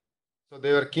change. So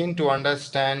they were keen to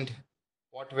understand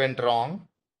what went wrong.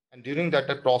 And during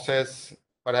that process,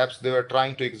 perhaps they were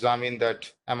trying to examine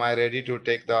that, am I ready to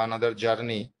take the another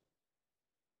journey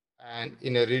and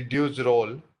in a reduced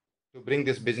role to bring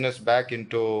this business back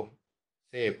into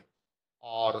shape,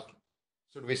 or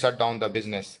should we shut down the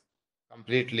business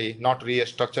completely, not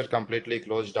restructure, completely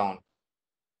close down?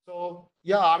 So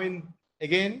yeah, I mean,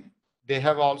 again, they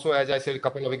have also, as I said, a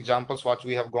couple of examples what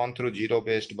we have gone through: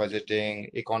 zero-based budgeting,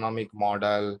 economic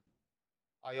model.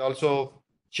 I also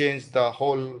changed the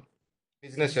whole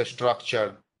business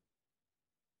structure.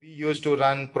 We used to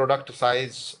run product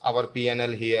size, our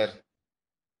P&L here,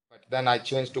 but then I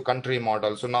changed to country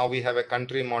model. So now we have a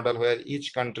country model where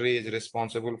each country is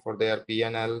responsible for their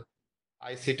P&L.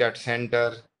 I sit at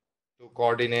center to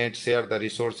coordinate, share the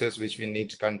resources which we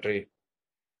need country.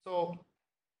 So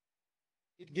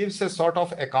it gives a sort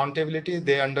of accountability.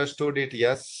 They understood it.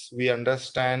 Yes, we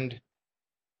understand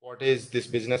what is this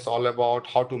business all about,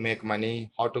 how to make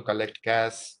money, how to collect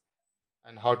cash,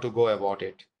 and how to go about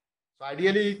it. So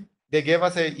ideally, they gave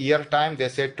us a year time. They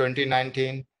said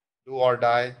 2019, do or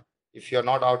die. If you're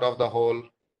not out of the hole,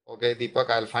 okay, Deepak,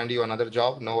 I'll find you another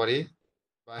job. No worry,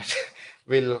 but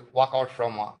we'll walk out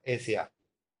from Asia.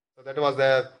 So that was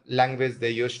the language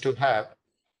they used to have.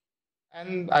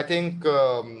 And I think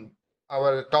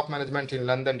our top management in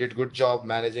London did good job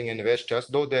managing investors,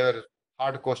 though there were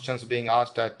hard questions being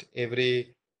asked at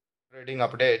every trading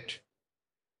update.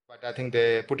 But I think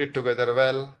they put it together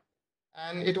well.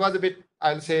 And it was a bit,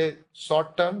 I'll say,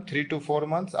 short term, 3 to 4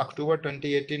 months. October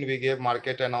 2018, we gave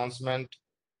market announcement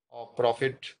of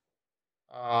profit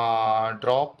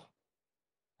drop.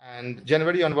 And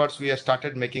January onwards, we have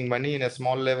started making money in a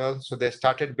small level. So they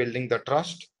started building the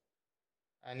trust.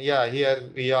 And yeah, here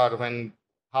we are when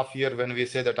half year when we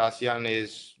say that ASEAN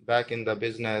is back in the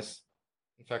business.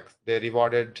 In fact, they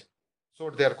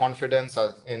showed their confidence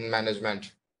in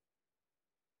management.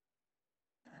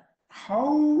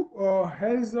 How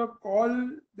has the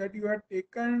call that you had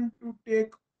taken to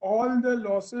take all the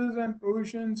losses and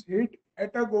provisions hit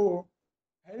at a go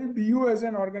helped you as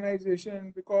an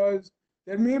organization? Because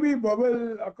there may be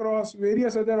bubble across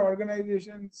various other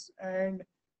organizations, and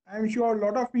I'm sure a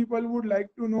lot of people would like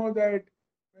to know that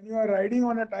when you are riding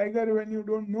on a tiger, when you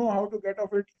don't know how to get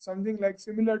off it, something like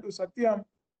similar to Satyam,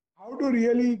 how to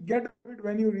really get off it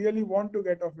when you really want to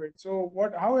get off it. So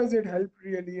how has it helped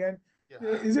really? And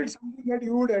Yeah. is it something that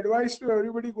you would advise to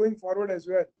everybody going forward as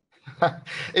well?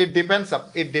 It depends.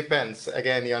 It depends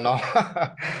again,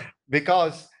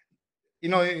 because,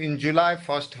 in July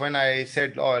 1st, when I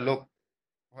said, oh, look,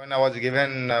 when I was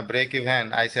given a break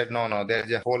even, I said, no, there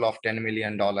is a hole of $10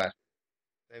 million.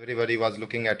 Everybody was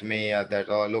looking at me that,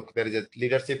 oh, look, there is a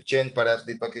leadership change. Perhaps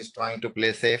Deepak is trying to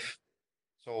play safe.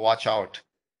 So watch out.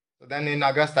 So then in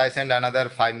August, I sent another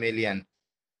 5 million.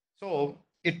 So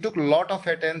it took a lot of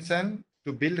attention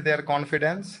to build their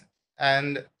confidence.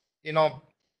 And,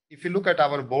 if you look at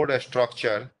our board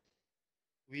structure,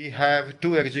 we have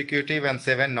 2 executive and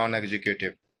 7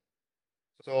 non-executive.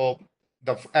 So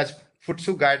as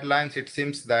FTSE guidelines, it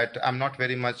seems that I'm not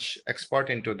very much expert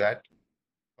into that,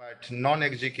 but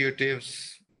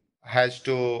non-executives has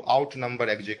to outnumber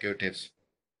executives.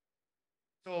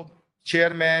 So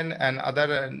chairman and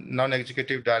other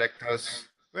non-executive directors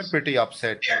were pretty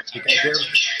upset because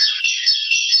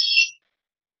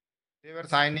they were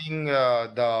signing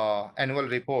the annual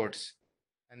reports,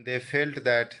 and they felt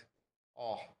that,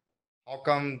 oh, how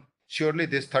come surely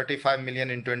this 35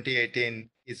 million in 2018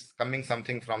 is coming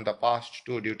something from the past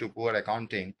too due to poor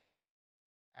accounting.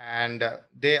 And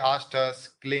they asked us,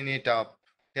 clean it up,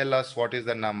 tell us what is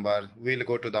the number, we'll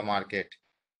go to the market.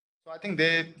 So I think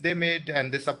they made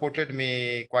and they supported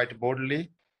me quite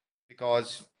boldly,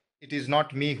 because it is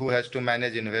not me who has to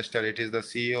manage investor. It is the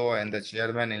CEO and the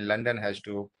chairman in London has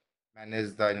to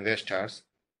manage the investors.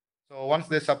 So once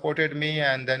they supported me,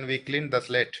 and then we cleaned the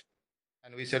slate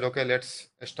and we said, okay, let's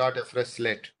start a fresh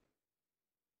slate.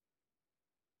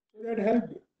 So that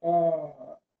helped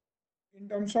in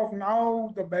terms of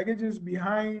now the baggage is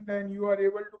behind and you are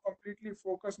able to completely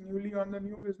focus newly on the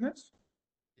new business.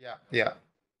 Yeah.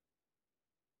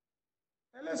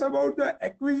 Tell us about the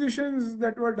acquisitions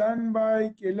that were done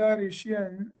by Keller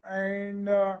ASEAN, and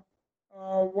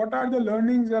what are the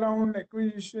learnings around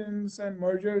acquisitions and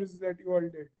mergers that you all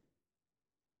did?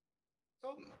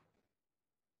 So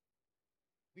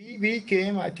we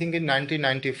came, I think, in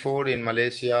 1994 in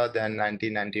Malaysia, then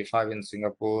 1995 in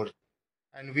Singapore,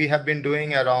 and we have been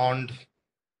doing around,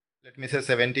 let me say,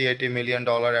 70-80 million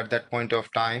dollar at that point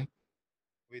of time,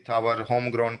 with our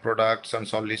homegrown products and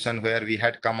solution where we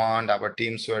had command, our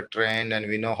teams were trained, and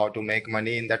we know how to make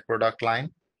money in that product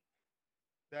line.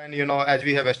 Then, as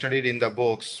we have studied in the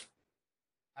books,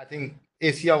 I think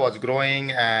Asia was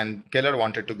growing and Keller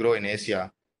wanted to grow in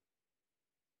Asia.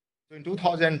 So in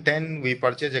 2010, we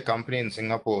purchased a company in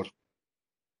Singapore,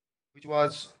 which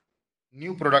was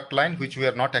new product line, which we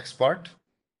are not expert,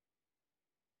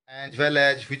 and as well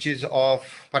as which is of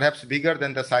perhaps bigger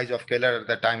than the size of Keller at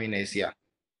the time in Asia.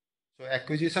 So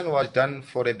acquisition was done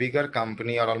for a bigger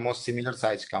company or almost similar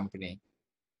size company.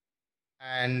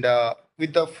 And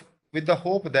with the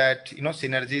hope that,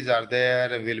 synergies are there,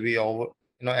 will we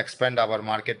expand our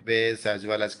market base as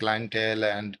well as clientele,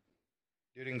 and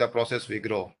during the process we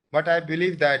grow. But I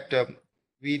believe that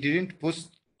we didn't push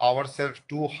ourselves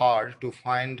too hard to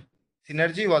find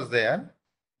synergy was there,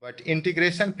 but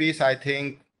integration piece, I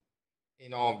think,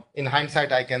 in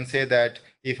hindsight, I can say that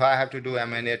if I have to do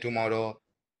M&A tomorrow,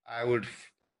 I would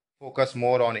focus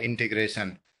more on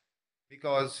integration,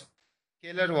 because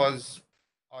Keller was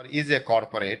or is a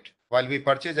corporate, while we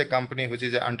purchase a company which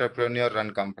is an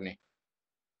entrepreneur-run company.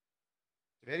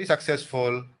 Very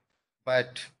successful,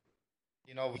 but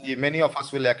many of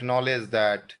us will acknowledge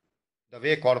that the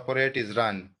way corporate is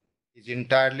run is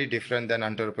entirely different than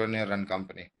entrepreneur-run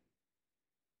company.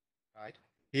 Right?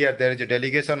 Here, there is a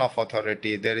delegation of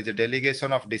authority, there is a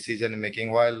delegation of decision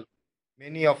making, while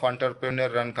many of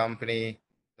entrepreneur-run company,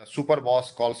 the super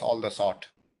boss calls all the shot.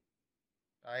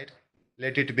 Right?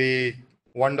 Let it be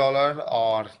 $1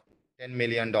 or $10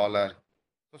 million.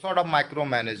 So sort of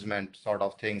micromanagement sort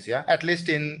of things, yeah. At least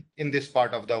in this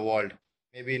part of the world,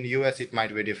 maybe in US it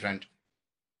might be different.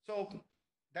 So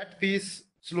that piece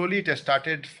slowly it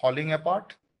started falling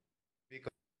apart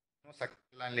because no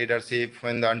successful line leadership.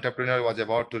 When the entrepreneur was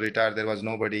about to retire, there was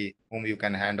nobody whom you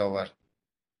can hand over.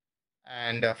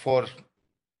 And for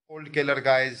old Keller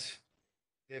guys,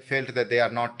 they felt that they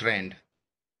are not trained.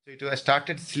 So it was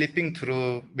started slipping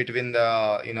through between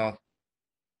the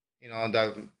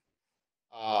the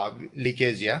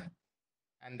leakage, yeah.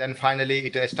 And then finally,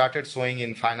 it started showing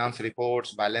in finance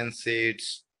reports, balance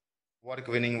sheets, work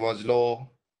winning was low,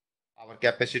 our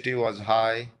capacity was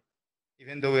high.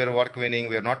 Even though we are work winning,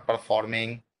 we are not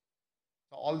performing.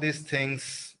 So all these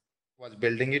things was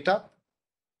building it up.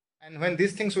 And when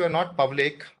these things were not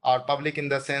public, or public in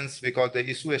the sense because the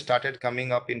issue started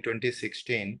coming up in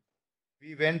 2016,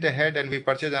 we went ahead and we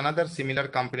purchased another similar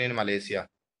company in Malaysia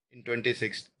in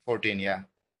 2014, yeah.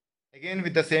 Again,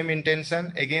 with the same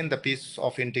intention, again, the piece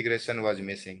of integration was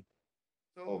missing.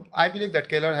 So I believe that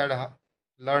Keller had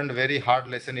learned very hard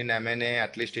lesson in M&A,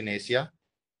 at least in Asia.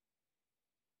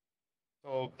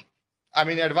 So, I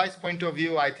mean, advice point of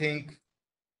view, I think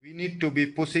we need to be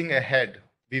pushing ahead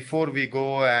before we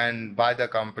go and buy the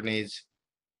companies.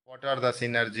 What are the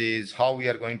synergies? How we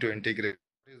are going to integrate?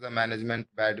 What is the management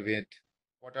bandwidth?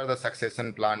 What are the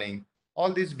succession planning?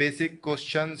 All these basic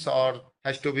questions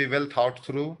has to be well thought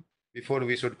through before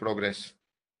we should progress.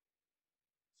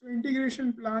 So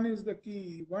integration plan is the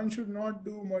key. One should not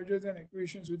do mergers and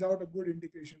acquisitions without a good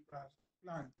integration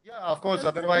plan. Yeah, of course.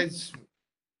 Otherwise,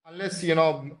 unless,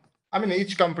 I mean,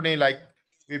 each company, like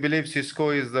we believe Cisco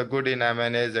is the good in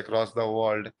M&As across the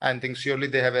world. And think surely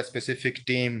they have a specific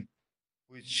team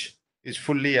which is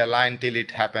fully aligned till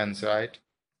it happens, right?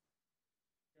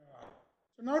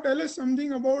 So now tell us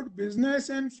something about business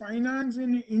and finance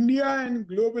in India and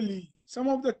globally. Some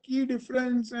of the key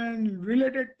difference and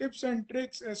related tips and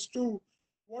tricks as to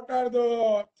what are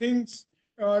the things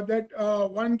that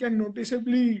one can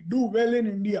noticeably do well in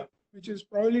India, which is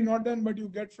probably not done, but you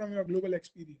get from your global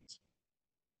experience.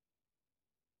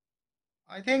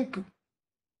 I think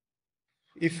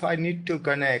if I need to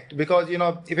connect, because,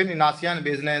 even in ASEAN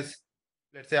business,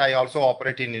 let's say I also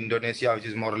operate in Indonesia, which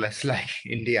is more or less like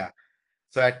India.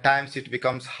 So at times it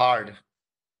becomes hard,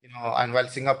 and while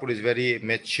Singapore is very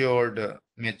matured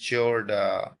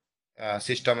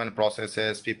system and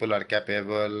processes, people are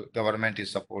capable, government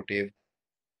is supportive.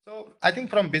 So I think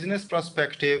from business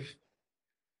perspective,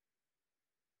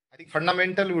 I think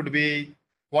fundamental would be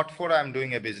what for I'm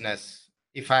doing a business.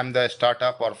 If I'm the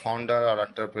startup or founder or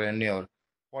entrepreneur,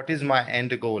 what is my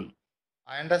end goal?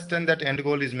 I understand that end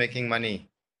goal is making money,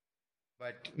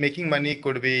 but making money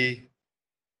could be,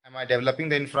 am I developing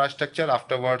the infrastructure?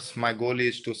 Afterwards, my goal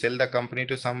is to sell the company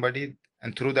to somebody,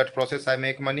 and through that process, I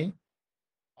make money.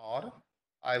 Or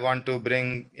I want to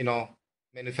bring,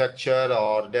 manufacture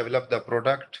or develop the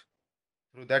product.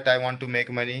 Through that, I want to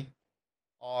make money,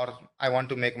 or I want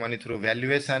to make money through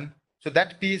valuation. So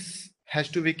that piece has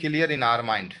to be clear in our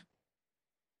mind,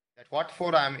 that what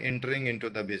for I'm entering into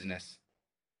the business.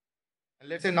 And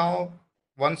let's say now,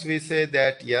 once we say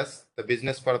that, yes, the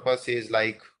business purpose is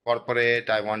like corporate,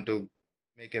 I want to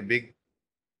make a big,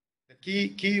 the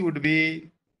key would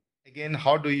be, again,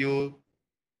 how do you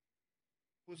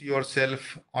push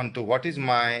yourself onto what is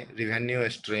my revenue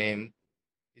stream?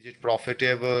 Is it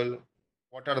profitable?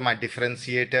 What are my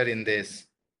differentiator in this?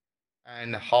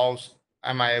 And how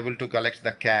am I able to collect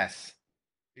the cash?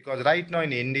 Because right now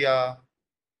in India,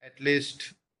 at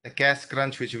least the cash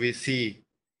crunch which we see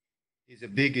is a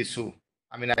big issue.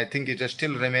 I mean, I think it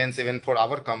still remains even for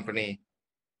our company.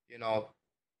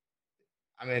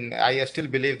 I mean, I still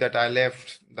believe that I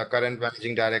left the current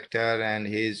managing director and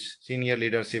his senior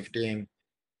leadership team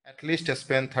at least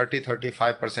spend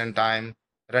 30-35% time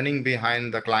running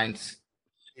behind the clients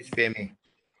is pay me,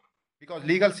 because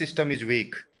legal system is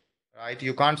weak, right?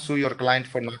 You can't sue your client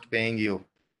for not paying you.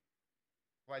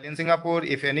 While in Singapore,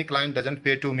 if any client doesn't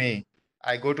pay to me,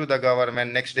 I go to the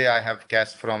government, next day I have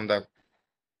cash from the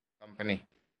company.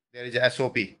 There is a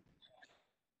SOP.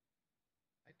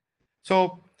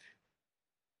 So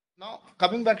now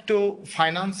coming back to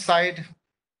finance side,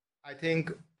 I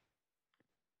think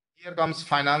here comes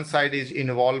finance side is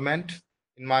involvement,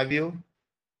 in my view,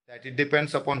 that it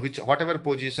depends upon whatever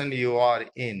position you are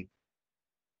in.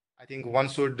 I think one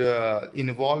should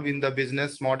involve in the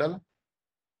business model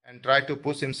and try to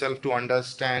push himself to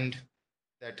understand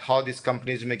that how this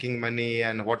company is making money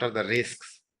and what are the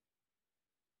risks.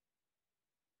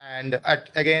 And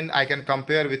again, I can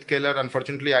compare with Keller.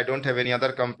 Unfortunately, I don't have any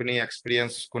other company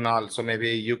experience, Kunal, so maybe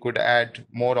you could add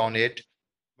more on it.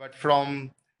 But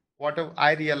from what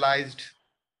I realized,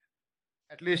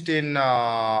 at least in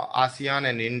ASEAN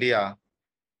and India,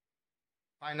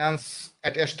 finance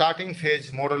at a starting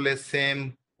phase, more or less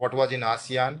same what was in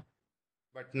ASEAN.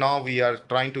 But now we are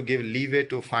trying to give leeway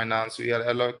to finance. We are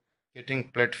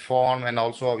allocating platform, and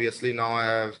also obviously now I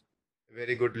have a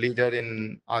very good leader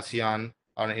in ASEAN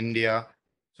or India.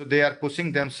 So they are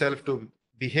pushing themselves to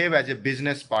behave as a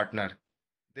business partner.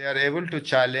 They are able to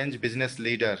challenge business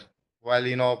leader. While,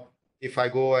 if I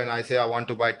go and I say I want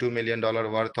to buy $2 million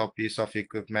worth of piece of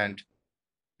equipment,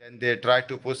 then they try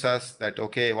to push us that,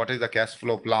 okay, what is the cash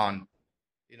flow plan?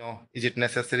 Is it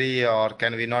necessary or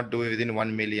can we not do it within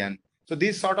 1 million? So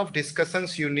these sort of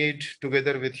discussions you need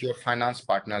together with your finance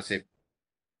partnership.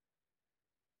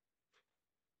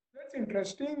 That's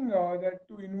interesting that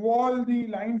to involve the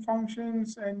line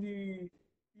functions and the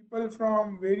people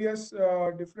from various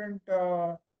different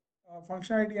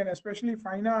functionality and especially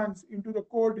finance into the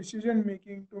core decision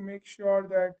making to make sure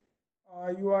that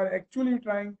you are actually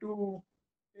trying to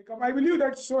take up. I believe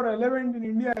that's so relevant in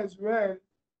India as well.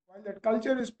 While that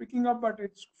culture is picking up, but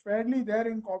it's fairly there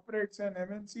in corporates and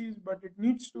MNCs, but it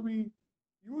needs to be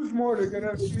used more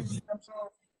rigorously in terms of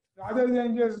rather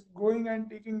than just going and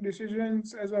taking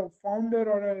decisions as a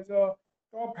founder or as a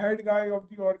top head guy of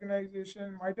the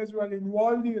organization, might as well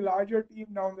involve the larger team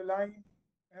down the line,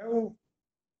 have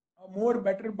a more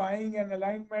better buying and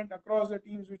alignment across the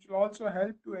teams, which will also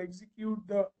help to execute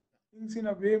the things in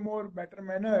a way more better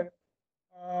manner.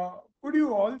 Could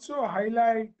you also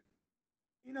highlight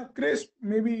in a crisp,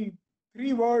 maybe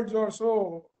 3 words or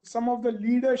so, some of the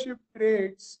leadership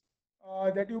traits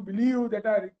that you believe that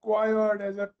are required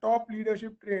as a top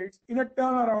leadership traits in a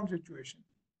turnaround situation?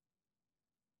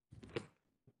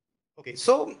 Okay,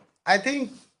 so I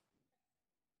think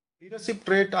leadership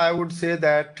trait, I would say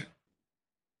that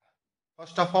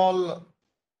first of all,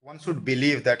 one should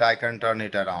believe that I can turn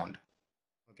it around.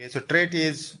 Okay, so trait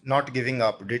is not giving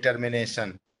up,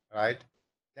 determination, right?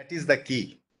 That is the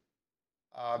key.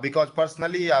 Because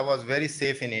personally, I was very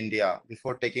safe in India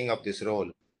before taking up this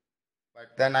role.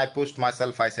 But then I pushed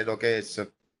myself. I said, okay,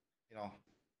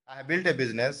 I have built a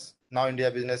business. Now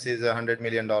India business is $100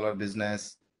 million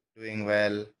business, doing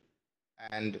well.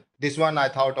 And this one I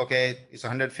thought, okay, it's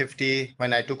 150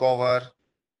 when I took over,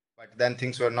 but then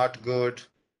things were not good.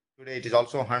 Today it is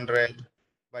also 100,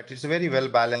 but it's very well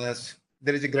balanced.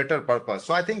 There is a greater purpose.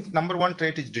 So I think number one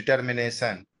trait is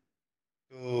determination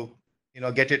to,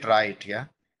 get it right. Yeah.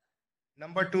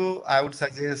 Number two, I would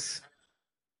suggest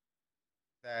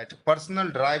that personal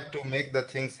drive to make the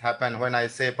things happen. When I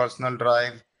say personal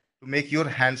drive, to make your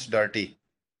hands dirty.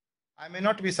 I may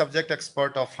not be subject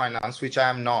expert of finance, which I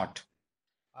am not.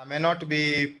 I may not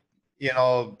be,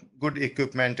 good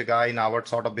equipment guy in our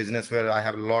sort of business where I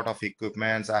have a lot of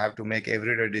equipments. I have to make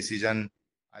everyday decision,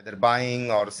 either buying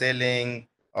or selling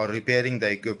or repairing the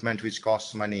equipment, which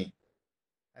costs money.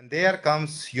 And there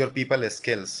comes your people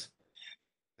skills,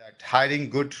 that hiring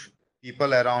good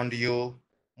people around you,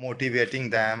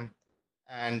 motivating them,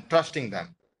 and trusting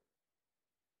them.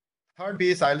 Third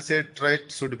piece, I'll say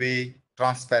trait should be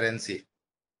transparency.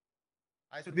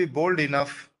 I should be bold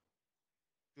enough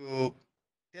to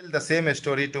tell the same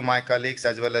story to my colleagues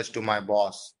as well as to my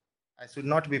boss. I should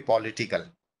not be political.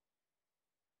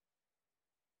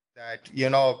 That,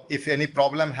 if any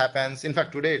problem happens, in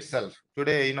fact, today itself,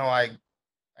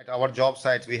 at our job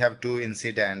sites, we have 2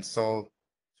 incidents. So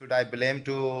should I blame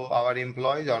to our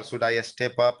employees or should I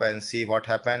step up and see what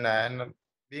happened? And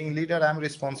being leader, I'm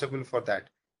responsible for that.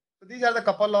 So these are the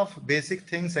couple of basic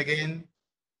things, again,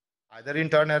 either in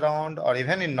turnaround or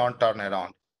even in non-turnaround.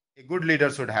 A good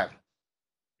leader should have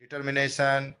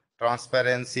determination,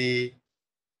 transparency,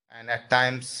 and at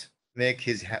times make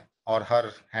his or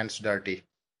her hands dirty.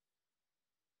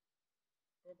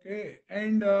 Okay.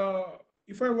 And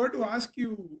if I were to ask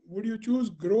you, would you choose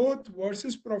growth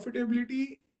versus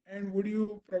profitability? And would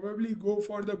you probably go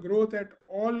for the growth at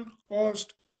all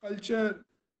cost culture,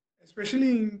 especially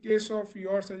in case of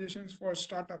your suggestions for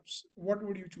startups? What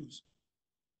would you choose?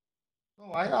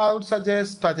 No, I would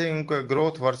suggest, I think,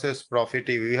 growth versus profit.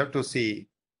 We have to see.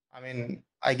 I mean,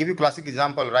 I give you classic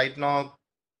example. Right now,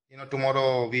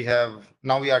 tomorrow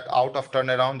now we are out of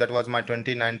turnaround. That was my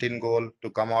 2019 goal, to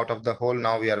come out of the hole.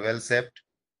 Now we are well set.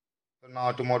 So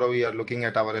now tomorrow we are looking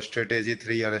at our strategy,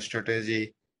 3-year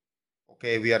strategy.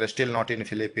 Okay, we are still not in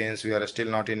Philippines. We are still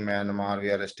not in Myanmar. We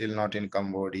are still not in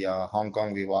Cambodia. Hong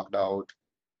Kong, we walked out.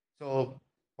 So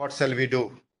what shall we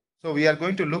do? So we are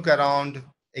going to look around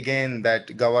again,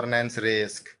 that governance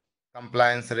risk,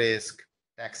 compliance risk,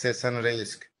 taxation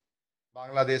risk.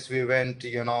 Bangladesh, we went,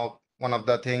 one of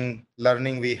the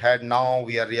learning we had now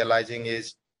we are realizing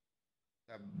is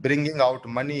bringing out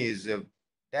money is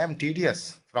damn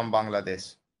tedious from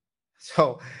Bangladesh.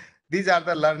 So these are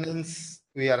the learnings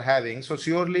we are having. So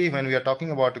surely when we are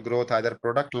talking about growth, either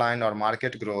product line or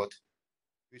market growth,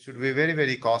 we should be very,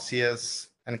 very cautious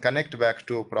and connect back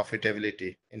to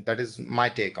profitability. And that is my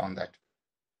take on that.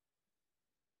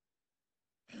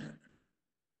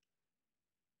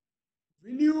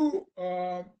 Will you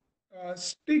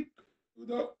stick to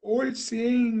the old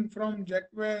saying from Jack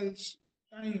Welch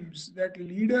times that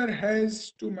leader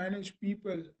has to manage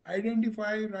people,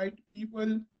 identify right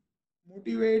people,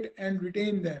 motivate and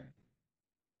retain them,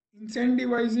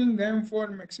 incentivizing them for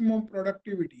maximum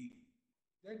productivity?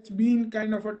 That's been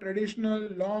kind of a traditional,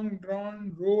 long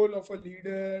drawn role of a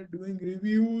leader, doing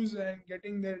reviews and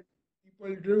getting their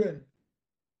people driven.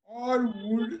 Or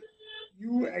would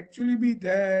you actually be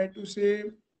there to say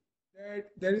that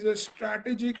there is a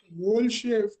strategic role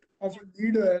shift of a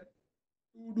leader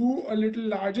to do a little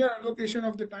larger allocation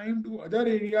of the time to other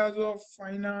areas of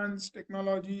finance,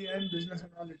 technology, and business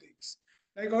analytics?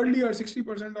 Like earlier,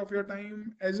 60% of your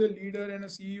time as a leader and a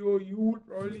CEO, you would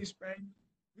probably spend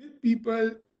with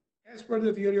people as per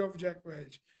the theory of Jack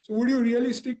Welch. So, would you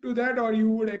really stick to that, or you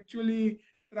would actually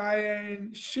try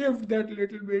and shift that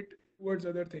little bit towards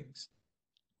other things,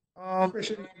 Um,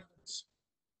 especially?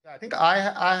 I think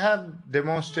I have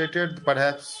demonstrated,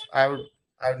 perhaps I would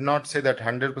not say that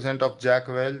 100% of Jack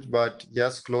Welch, but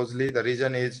yes, closely. The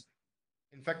reason is,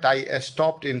 in fact, I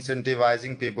stopped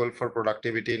incentivizing people for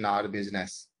productivity in our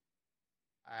business.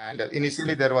 And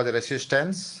initially there was a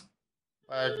resistance,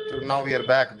 but now we are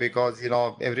back because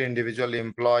every individual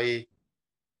employee,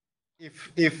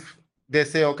 if they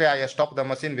say, okay, I stop the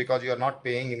machine because you are not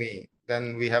paying me,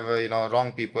 then we have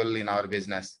wrong people in our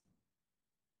business.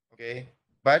 Okay,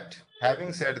 but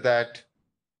having said that,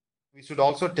 we should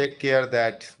also take care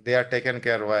that they are taken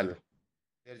care well.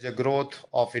 There's a growth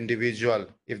of individual.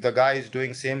 If the guy is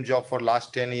doing same job for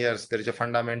last 10 years, there is a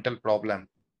fundamental problem.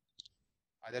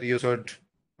 Either you should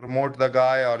promote the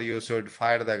guy or you should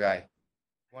fire the guy.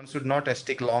 One should not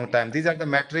stick long time. These are the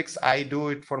metrics I do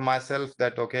it for myself,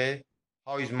 that okay,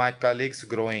 how is my colleagues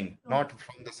growing? Not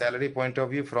from the salary point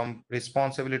of view, from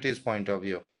responsibilities point of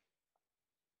view.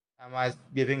 Am I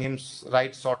giving him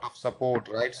right sort of support,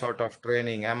 right sort of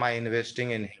training? Am I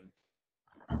investing in him?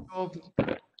 So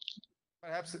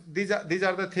perhaps these are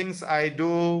the things I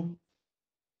do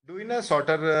in a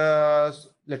shorter,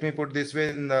 let me put this way,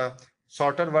 in the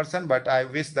shorter version, but I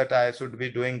wish that I should be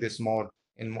doing this more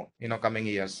in coming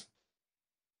years.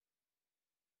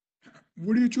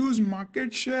 Would you choose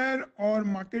market share or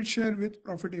market share with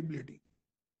profitability?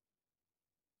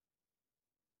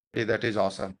 That is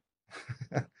awesome.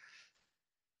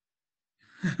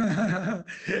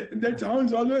 That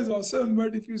sounds always awesome,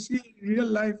 but if you see real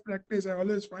life practice, I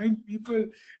always find people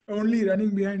only running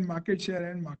behind market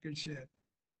share and market share.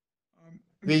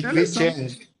 we Tell we us some.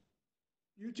 changed.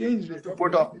 You changed Just it. to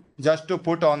Okay.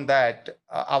 put on that,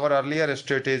 our earlier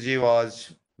strategy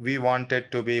was we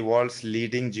wanted to be world's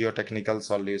leading geotechnical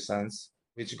solutions,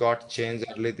 which got changed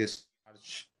early this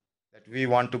March. That we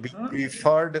want to be Huh?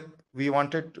 preferred. We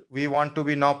want to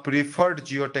be now preferred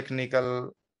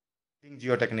geotechnical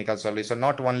solution,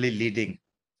 not only leading.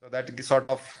 So that sort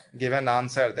of give an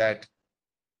answer that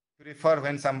prefer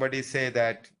when somebody say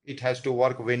that it has to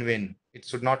work win-win. It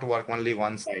should not work only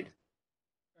one side.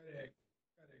 Correct.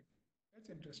 Correct. That's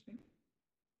interesting.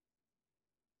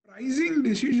 Pricing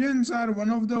decisions are one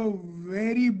of the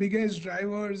very biggest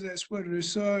drivers as per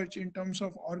research in terms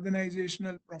of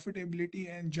organizational profitability,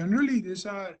 and generally these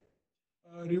are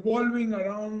revolving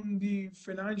around the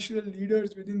financial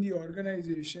leaders within the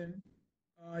organization.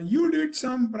 You did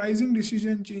some pricing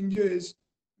decision changes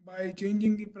by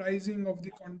changing the pricing of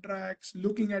the contracts,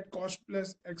 looking at cost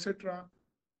plus, etc.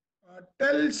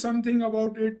 Tell something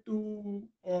about it to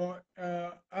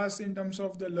us in terms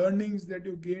of the learnings that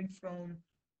you gained from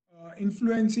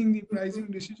influencing the pricing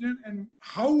decision, and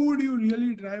how would you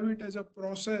really drive it as a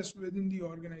process within the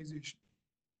organization?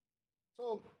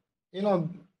 So, you know,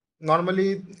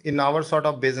 normally in our sort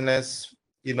of business,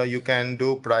 you can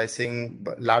do pricing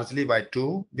largely by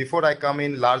two. Before I come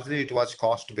in, largely it was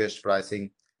cost-based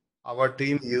pricing. Our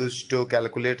team used to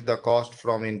calculate the cost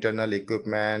from internal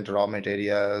equipment, raw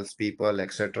materials, people,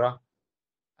 etc.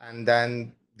 And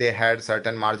then they had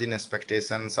certain margin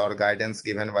expectations or guidance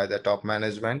given by the top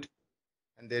management,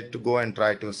 and they had to go and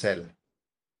try to sell.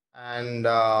 And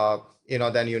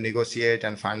then you negotiate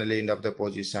and finally end up the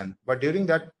position. But during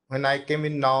that, when I came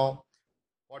in now,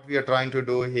 what we are trying to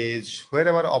do is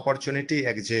wherever opportunity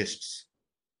exists,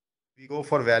 we go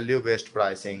for value-based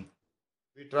pricing.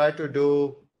 We try to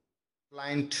do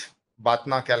client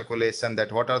Batna calculation,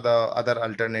 that what are the other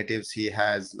alternatives he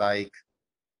has, like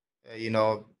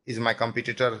is my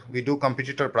competitor. We do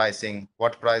competitor pricing,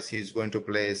 what price he is going to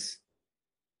place,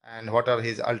 and what are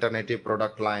his alternative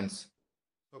product lines.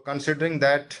 So considering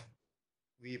that,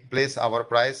 we place our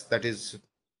price, that is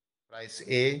price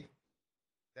A.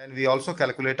 Then we also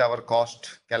calculate our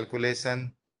cost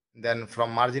calculation. Then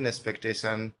from margin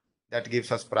expectation, that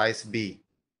gives us price B.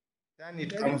 Then it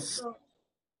That is comes, the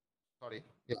sorry,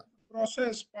 yeah.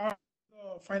 process part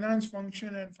of the finance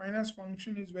function, and finance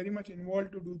function is very much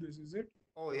involved to do this, is it?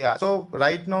 Oh, yeah. So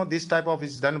right now, this type of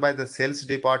is done by the sales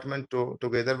department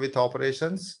together with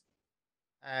operations.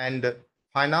 And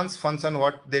finance function,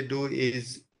 what they do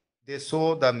is they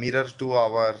show the mirror to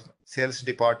our sales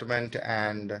department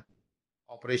and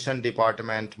operation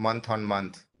department month on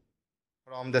month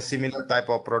from the similar type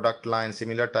of product line,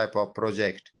 similar type of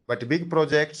project. But big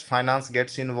projects, finance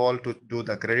gets involved to do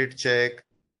the credit check,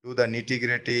 do the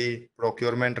nitty-gritty,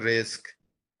 procurement risk,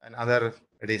 and other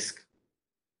risk.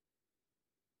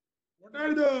 What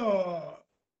are the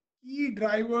key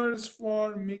drivers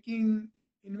for making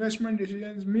investment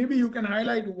decisions? Maybe you can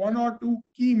highlight one or two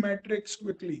key metrics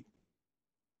quickly.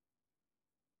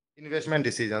 Investment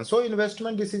decisions. So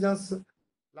investment decisions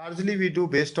largely we do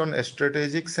based on a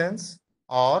strategic sense,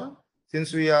 or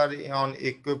since we are on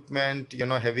equipment,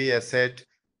 heavy asset,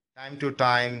 time to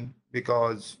time,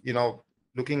 because,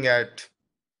 looking at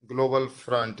global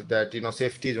front that,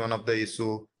 safety is one of the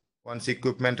issue, once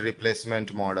equipment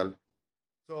replacement model.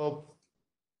 So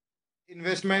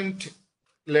investment,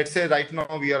 let's say right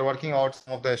now we are working out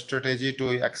some of the strategy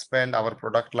to expand our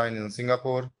product line in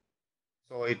Singapore.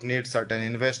 So it needs certain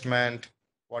investment.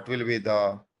 What will be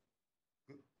the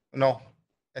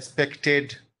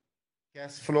expected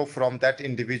cash flow from that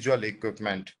individual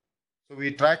equipment? So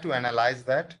we try to analyze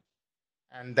that,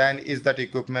 and then is that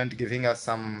equipment giving us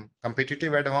some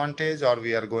competitive advantage, or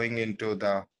we are going into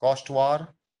the cost war?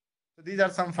 So these are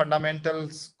some fundamental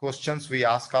questions we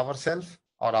ask ourselves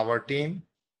or our team,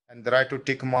 and try to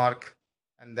tick mark,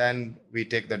 and then we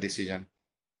take the decision.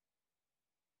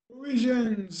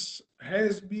 Provisions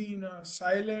has been a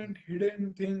silent,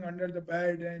 hidden thing under the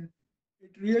bed, and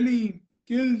it really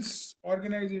kills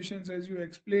organizations, as you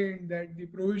explained, that the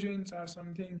provisions are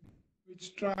something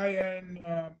which try and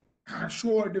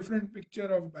show a different picture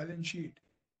of balance sheet.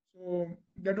 So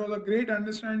that was a great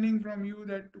understanding from you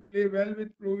that to play well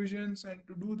with provisions and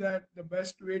to do that, the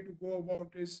best way to go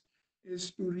about is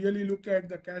to really look at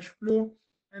the cash flow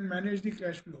and manage the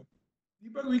cash flow.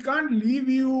 Deepak, we can't leave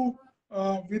you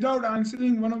without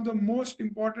answering one of the most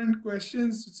important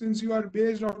questions since you are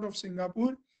based out of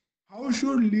Singapore. How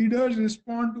should leaders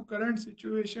respond to current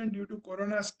situation due to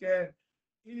corona scare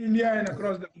in India and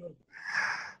across the globe?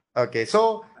 Okay,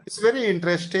 so it's very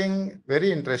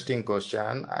interesting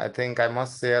question. I think I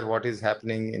must share what is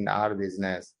happening in our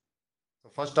business. So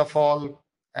first of all,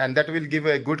 and that will give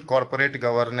a good corporate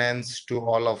governance to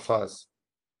all of us,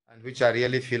 and which I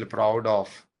really feel proud of,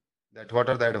 that what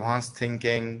are the advanced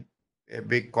thinking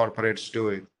big corporates do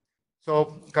it.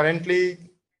 So currently,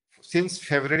 since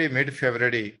February,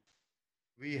 mid-February,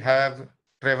 we have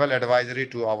travel advisory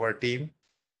to our team,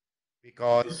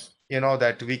 because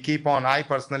that we keep on, I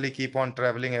personally keep on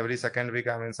traveling every second week.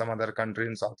 I'm in some other country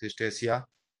in Southeast Asia.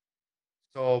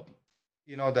 So,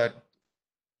 that,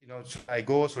 should I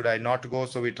go, should I not go?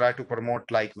 So we try to promote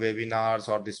like webinars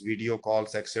or this video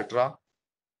calls, etc.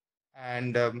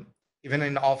 And even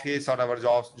in office or our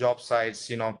job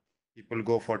sites, people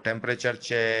go for temperature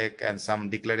check and some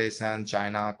declaration,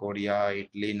 China, Korea,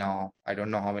 Italy now. I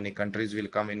don't know how many countries will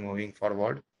come in moving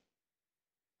forward.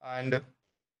 And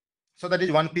so that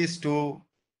is one piece to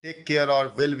take care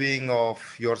of well-being of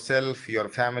yourself, your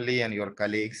family, and your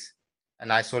colleagues,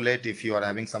 and isolate if you are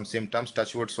having some symptoms.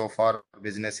 Touch wood, so far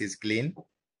business is clean.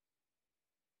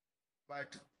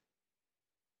 But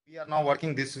we are now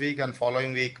working this week and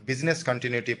following week business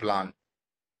continuity plan,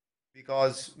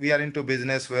 because we are into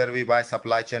business where we buy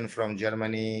supply chain from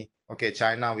Germany. Okay,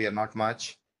 China, we are not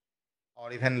much,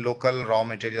 or even local raw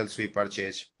materials we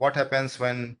purchase. What happens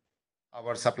when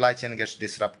our supply chain gets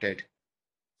disrupted?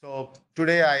 So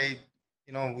today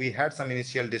we had some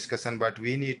initial discussion, but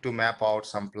we need to map out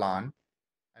some plan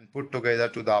and put together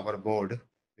to our board,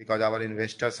 because our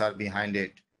investors are behind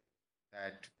it.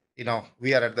 That,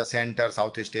 we are at the center,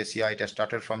 Southeast Asia. It has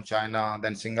started from China,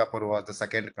 then Singapore was the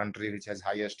second country which has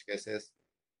highest cases.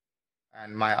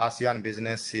 And my ASEAN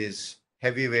business is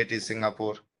heavyweight is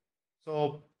Singapore.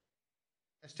 So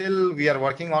still we are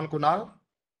working on, Kunal.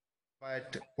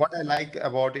 But what I like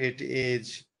about it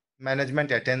is management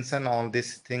attention on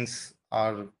these things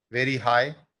are very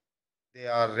high. They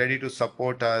are ready to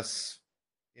support us,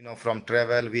 from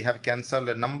travel. We have canceled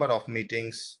a number of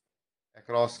meetings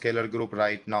across Keller Group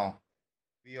right now.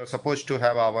 We are supposed to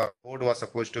have our board was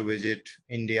supposed to visit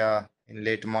India in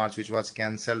late March, which was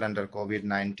cancelled under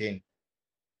COVID-19.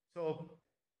 So,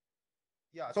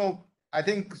 yeah, so I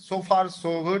think so far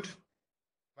so good,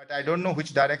 but I don't know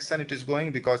which direction it is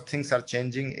going because things are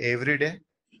changing every day.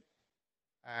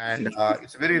 And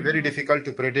it's very, very difficult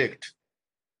to predict.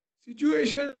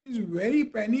 Situation is very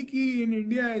panicky in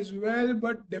India as well,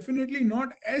 but definitely not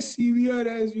as severe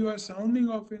as you are sounding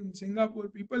of in Singapore.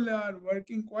 People are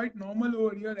working quite normal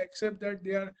over here, except that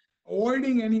they are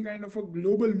avoiding any kind of a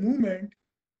global movement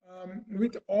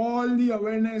with all the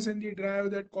awareness and the drive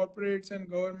that corporates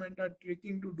and government are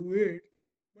taking to do it.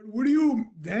 But would you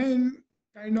then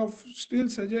kind of still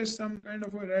suggest some kind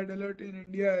of a red alert in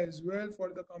India as well for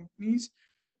the companies,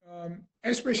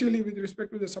 especially with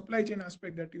respect to the supply chain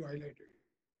aspect that you highlighted?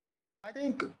 I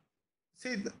think,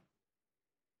 see,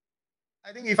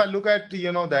 I think if I look at,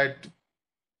 that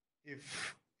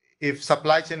if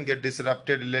supply chain get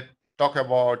disrupted, let's talk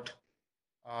about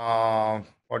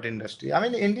what industry. I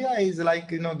mean, India is like,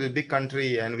 the big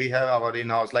country and we have our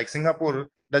in-house. Like Singapore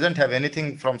doesn't have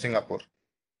anything from Singapore.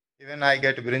 Even I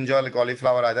get brinjal,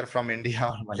 cauliflower either from India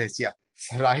or Malaysia,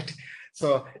 right?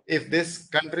 So if these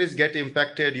countries get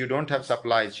impacted, you don't have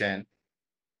supply chain,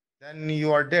 then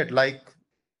you are dead. Like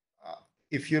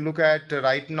if you look at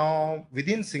right now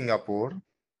within Singapore,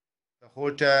 the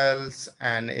hotels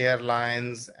and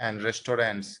airlines and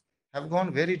restaurants have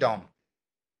gone very down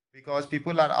because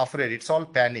people are afraid. It's all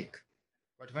panic.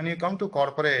 But when you come to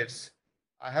corporates,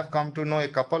 I have come to know a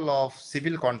couple of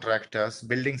civil contractors,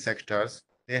 building sectors.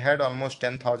 They had almost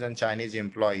 10,000 Chinese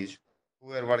employees who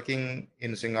were working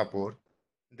in Singapore.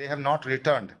 They have not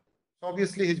returned. So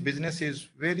obviously his business is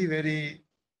very, very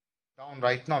down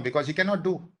right now because he cannot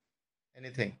do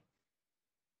anything.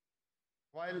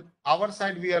 While our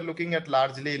side, we are looking at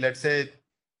largely, let's say,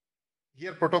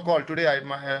 here protocol. Today,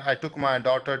 I took my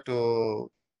daughter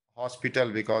to hospital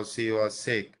because she was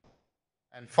sick.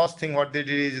 And first thing what they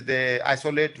did is they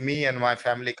isolate me and my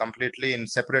family completely in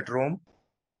separate room,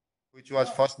 which was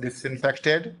first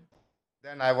disinfected.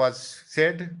 Then I was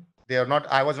said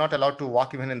I was not allowed to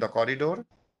walk even in the corridor.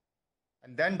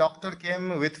 And then doctor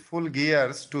came with full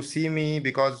gears to see me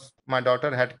because my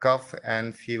daughter had cough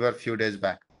and fever few days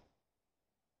back.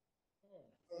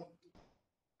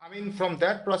 I mean, from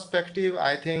that perspective,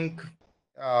 I think,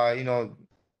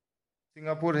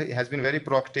 Singapore has been very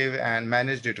proactive and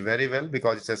managed it very well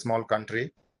because it's a small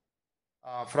country.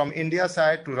 From India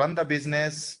side to run the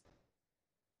business,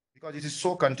 because it is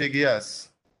so contiguous,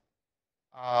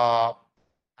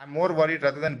 I'm more worried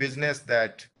rather than business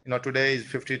that, today is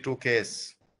 52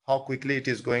 case, how quickly it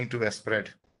is going to spread.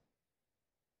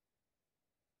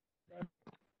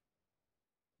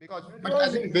 But I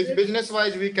think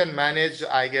business-wise, we can manage,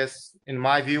 I guess, in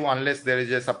my view, unless there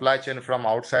is a supply chain from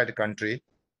outside country.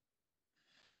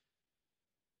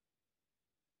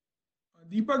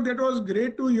 Deepak, that was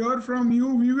great to hear from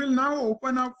you. We will now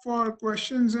open up for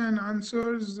questions and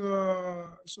answers.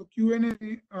 So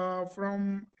Q&A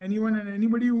from anyone, and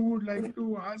anybody who would like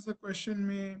to ask the question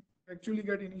may actually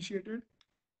get initiated.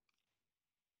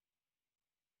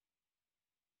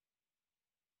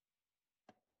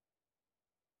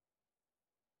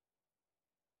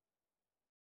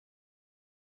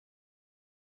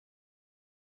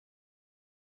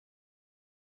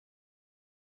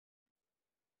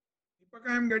 Deepak,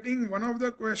 I am getting one of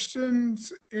the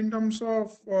questions in terms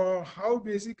of how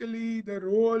basically the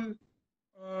role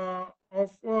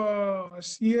of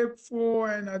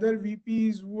CFO and other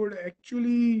VPs would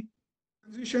actually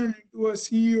transition into a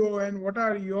CEO, and what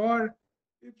are your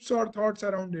tips or thoughts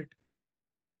around it?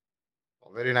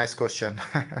 Very nice question.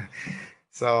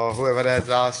 So whoever has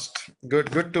asked,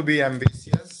 good to be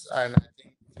ambitious, and I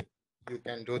think you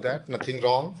can do that. Nothing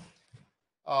wrong.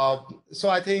 So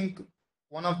I think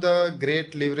one of the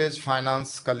great leverage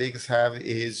finance colleagues have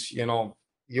is,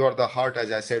 you are the heart,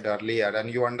 as I said earlier,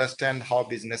 and you understand how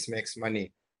business makes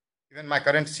money. Even my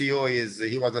current CEO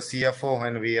he was a CFO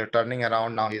when we are turning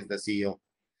around. Now he's the CEO.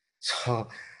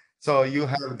 So you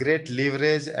have great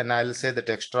leverage, and I'll say that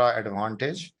extra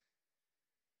advantage.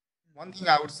 One thing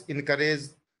I would encourage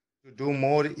to do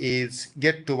more is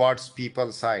get towards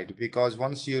people side, because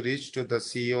once you reach to the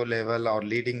CEO level or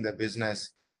leading the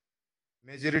business,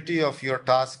 majority of your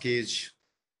task is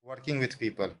working with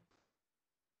people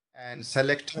and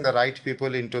selecting the right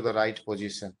people into the right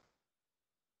position.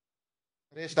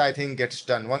 Rest, I think, gets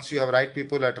done. Once you have right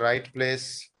people at right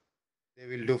place, they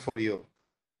will do for you.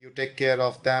 You take care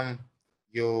of them,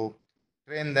 you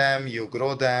train them, you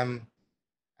grow them,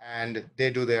 and they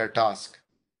do their task.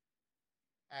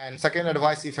 And second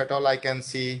advice, if at all I can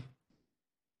see,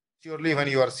 Surely when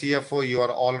you are CFO, you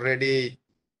are already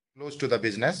close to the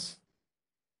business,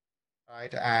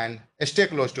 right? And stay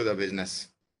close to the business.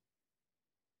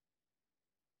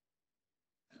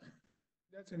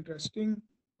 That's interesting.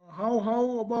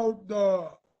 How about the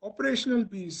operational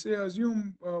piece? Say,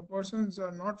 assume persons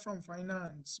are not from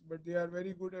finance, but they are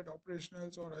very good at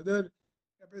operationals or other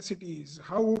capacities.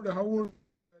 How would the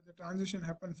transition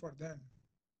happen for them?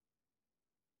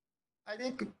 I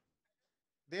think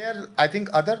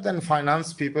other than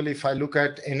finance people, if I look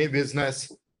at any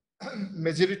business,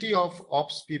 majority of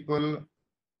ops people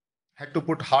had to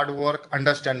put hard work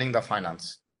understanding the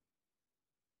finance.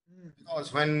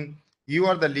 Because when you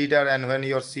are the leader and when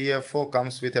your CFO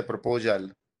comes with a proposal,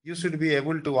 you should be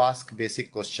able to ask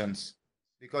basic questions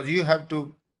because you have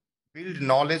to build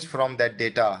knowledge from that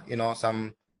data.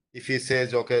 If he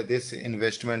says, okay, this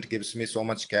investment gives me so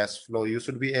much cash flow, you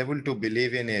should be able to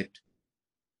believe in it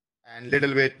and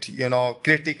little bit,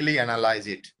 critically analyze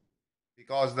it.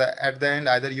 Because at the end,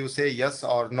 either you say yes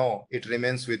or no, it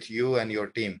remains with you and your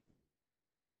team.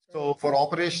 So for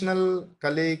operational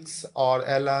colleagues or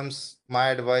alums, my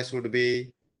advice would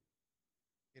be,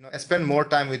 spend more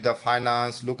time with the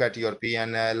finance, look at your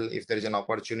P&L. If there is an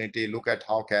opportunity, look at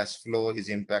how cash flow is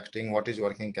impacting, what is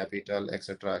working capital,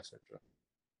 etc., etc.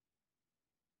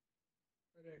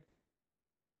 Correct.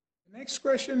 The next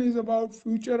question is about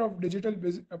future of digital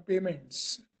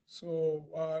payments. So,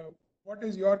 what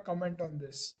is your comment on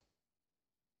this?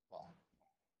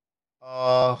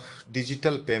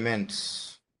 Digital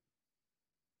payments.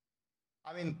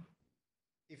 I mean,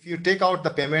 if you take out the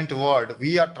payment word,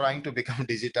 we are trying to become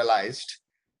digitalized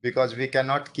because we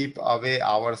cannot keep away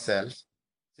ourselves.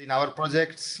 In our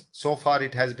projects, so far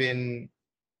it has been,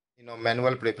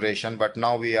 manual preparation, but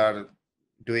now we are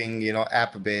doing,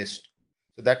 app-based.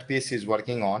 So that piece is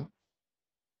working on.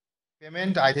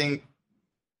 Payment, I think,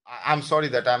 I'm sorry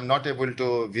that I'm not able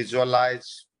to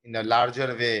visualize in a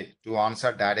larger way to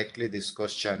answer directly this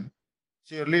question.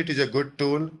 Surely it is a good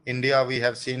tool. India, we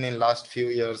have seen in last few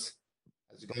years,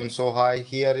 has gone so high.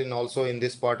 Here in also in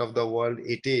this part of the world,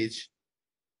 it is.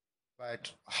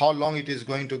 But how long it is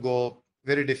going to go,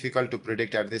 very difficult to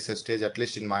predict at this stage, at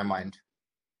least in my mind.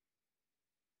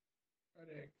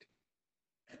 Correct.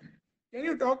 Can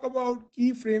you talk about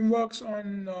key frameworks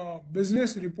on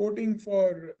business reporting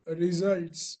for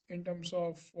results in terms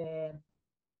of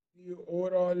the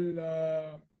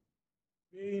overall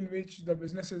way in which the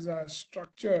businesses are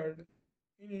structured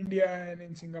in India and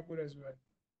in Singapore as well?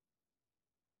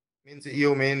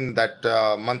 You mean that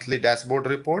monthly dashboard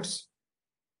reports?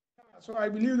 So I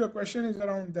believe the question is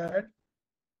around that.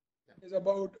 It is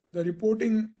about the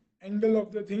reporting angle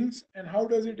of the things and how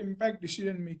does it impact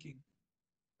decision making.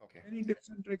 Okay. Any tips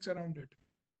and tricks around it?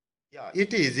 Yeah,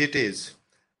 it is. It is.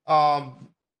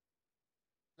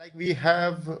 Like we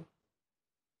have,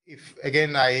 if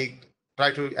again I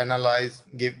try to analyze,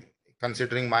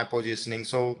 considering my positioning.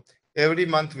 So every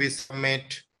month we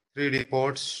submit 3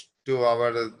 reports to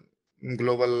our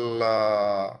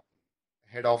global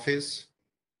head office.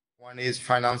 One is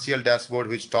financial dashboard,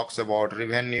 which talks about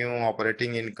revenue,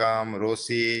 operating income,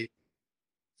 ROCE,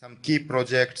 some key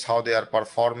projects, how they are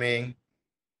performing,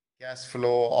 cash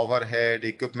flow, overhead,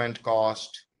 equipment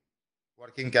cost,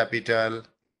 working capital,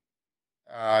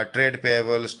 trade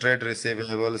payables, trade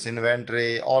receivables,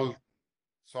 inventory, all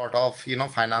sort of,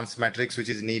 finance metrics which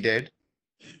is needed.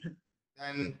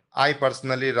 And I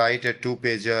personally write a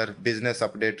 2-pager business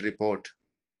update report,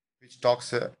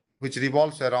 which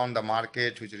revolves around the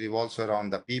market, which revolves around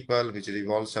the people, which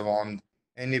revolves around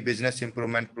any business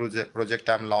improvement project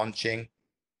I'm launching.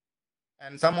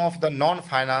 And some of the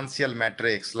non-financial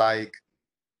metrics like,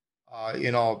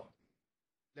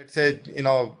 let's say,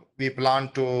 we plan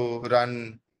to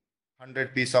run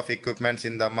 100 piece of equipments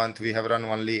in the month. We have run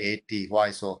only 80. Why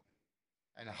so?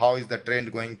 And how is the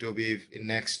trend going to be in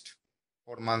next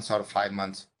 4 months or 5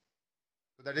 months?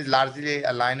 So that is largely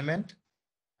alignment.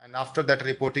 And after that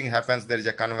reporting happens, there is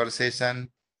a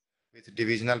conversation with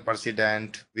divisional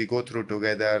president. We go through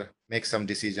together, make some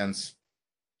decisions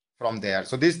from there.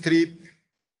 So these 3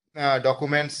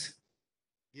 documents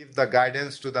give the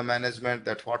guidance to the management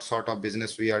that what sort of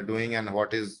business we are doing and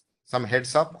what is some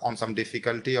heads up on some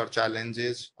difficulty or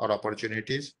challenges or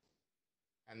opportunities.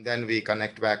 And then we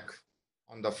connect back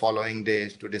on the following day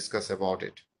to discuss about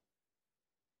it.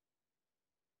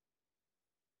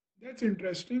 That's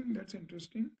interesting. That's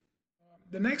interesting.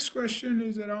 The next question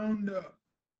is around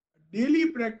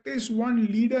daily practice one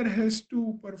leader has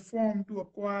to perform to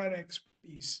acquire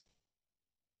expertise.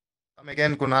 Come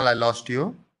again, Kunal, I lost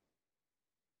you.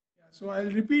 Yeah, so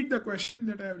I'll repeat the question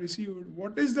that I have received.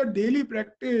 What is the daily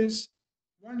practice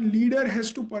one leader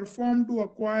has to perform to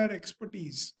acquire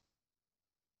expertise?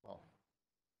 Wow.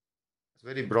 It's a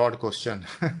very broad question.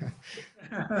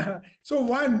 So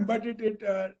one, but it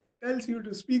tells you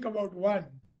to speak about one.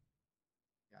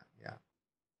 Yeah.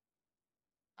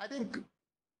 I think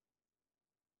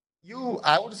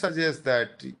I would suggest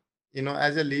that,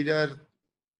 as a leader,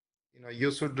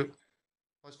 you should,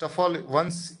 first of all,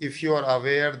 once if you are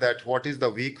aware that what is the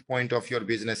weak point of your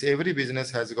business, every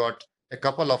business has got a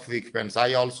couple of weak points.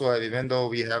 I also have, even though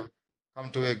we have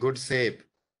come to a good shape,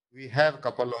 we have a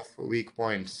couple of weak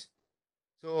points.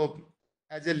 So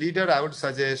as a leader, I would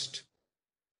suggest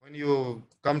when you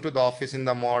come to the office in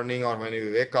the morning or when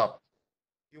you wake up,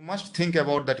 you must think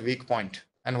about that weak point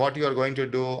and what you are going to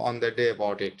do on the day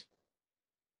about it.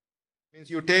 Means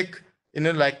you take,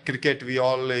 like cricket, we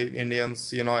all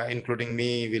Indians, including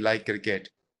me, we like cricket.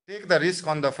 Take the risk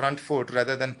on the front foot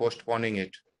rather than postponing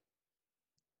it.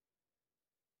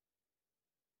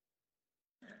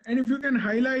 And if you can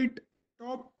highlight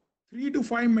top 3 to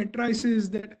 5 matrices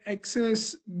that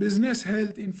assess business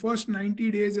health in first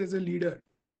 90 days as a leader.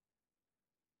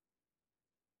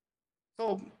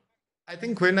 So I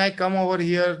think when I come over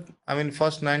here,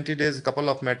 first 90 days, a couple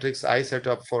of metrics I set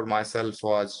up for myself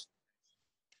was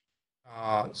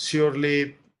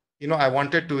surely, I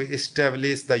wanted to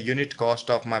establish the unit cost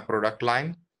of my product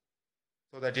line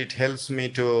so that it helps me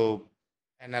to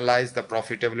analyze the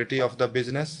profitability of the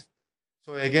business.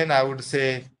 So again, I would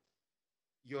say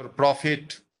your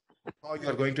profit, how you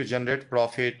are going to generate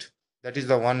profit, that is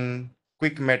the one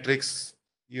quick metrics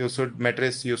you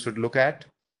should look at.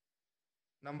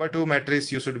 Number two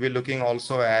metrics you should be looking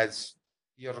also as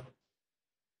your,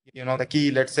 the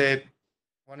key, let's say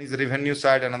one is revenue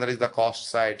side, another is the cost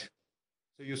side.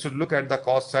 So you should look at the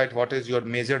cost side. What is your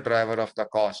major driver of the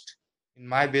cost? In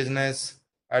my business,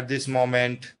 at this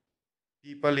moment,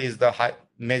 people is the high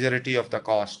majority of the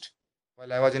cost.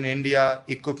 While I was in India,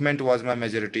 equipment was my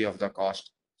majority of the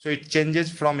cost. So it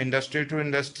changes from industry to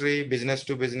industry, business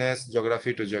to business,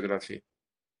 geography to geography.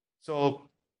 So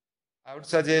I would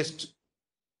suggest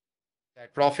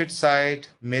that profit side,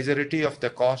 majority of the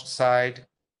cost side,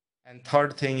 and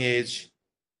third thing is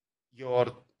your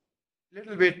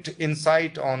little bit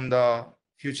insight on the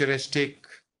futuristic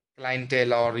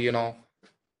clientele, or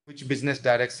which business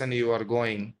direction you are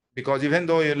going. Because even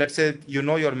though let's say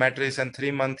your metrics and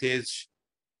 3 month is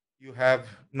you have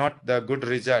not the good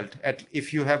result,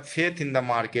 if you have faith in the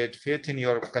market, faith in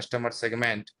your customer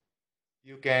segment,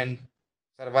 you can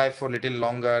survive for a little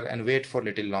longer and wait for a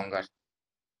little longer.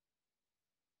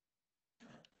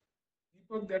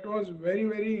 Deepak, that was very,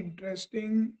 very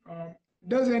interesting.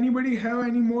 Does anybody have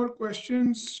any more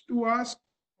questions to ask,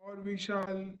 or we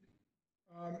shall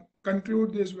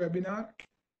conclude this webinar?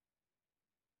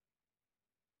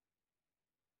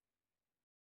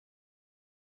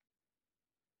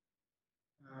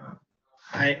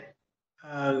 Hi,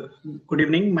 good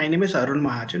evening. My name is Arun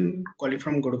Mahajan, calling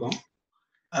from Gurgaon.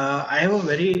 I have a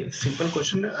very simple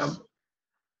question.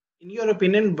 In your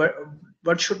opinion,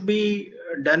 what should be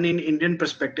done in Indian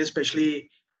perspective, especially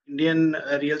Indian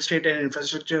real estate and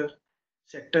infrastructure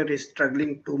sector is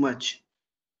struggling too much,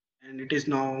 and it is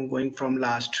now going from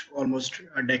last almost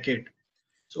a decade.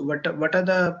 So, what are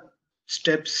the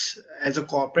steps as a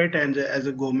corporate and as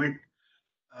a government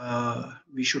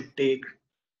we should take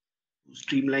to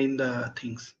streamline the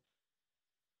things?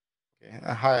 Okay.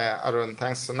 Hi, Arun.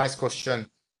 Thanks. Nice question.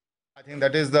 I think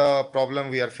that is the problem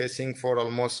we are facing for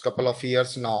almost a couple of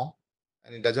years now,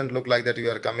 and it doesn't look like that we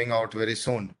are coming out very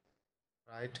soon,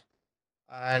 right?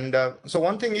 And so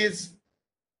one thing is,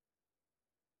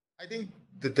 I think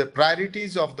the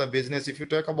priorities of the business, if you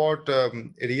talk about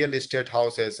real estate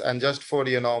houses, and just for,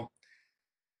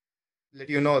 let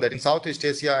you know that in Southeast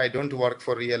Asia, I don't work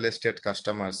for real estate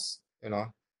customers,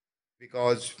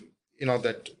 because,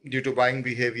 that due to buying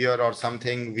behavior or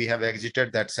something, we have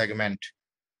exited that segment.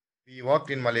 We worked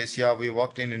in Malaysia, we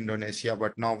worked in Indonesia,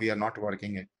 but now we are not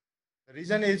working it. The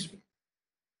reason is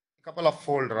a couple of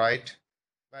fold, right?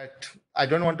 But I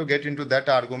don't want to get into that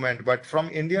argument. But from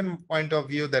Indian point of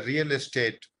view, the real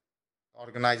estate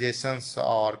organizations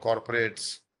or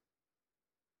corporates,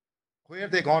 where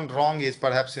they gone wrong is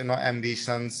perhaps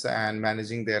ambitions and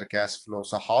managing their cash flow.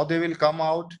 So how they will come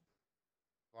out,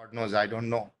 God knows, I don't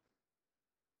know.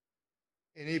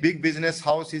 Any big business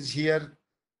house is here.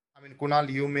 Kunal,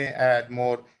 you may add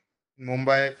more. In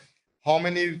Mumbai, how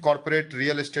many corporate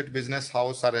real estate business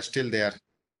house are still there?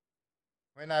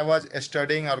 When I was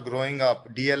studying or growing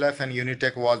up, DLF and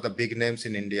Unitech was the big names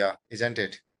in India, isn't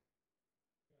it?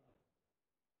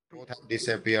 Both have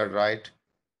disappeared, right?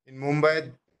 In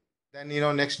Mumbai,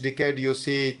 then next decade you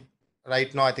see,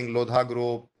 right now I think Lodha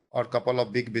Group, or couple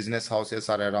of big business houses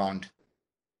are around.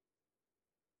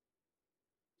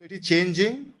 It is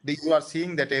changing. You are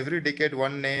seeing that every decade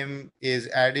one name is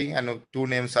adding and two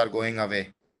names are going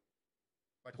away.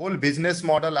 But whole business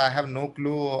model, I have no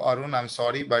clue, Arun. I'm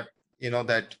sorry, but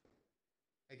that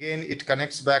again it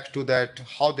connects back to that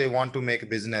how they want to make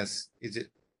business. Is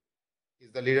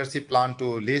the leadership plan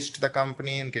to list the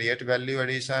company and create value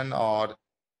addition, or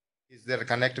is there a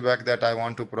connect back that I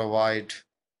want to provide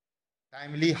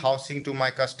timely housing to my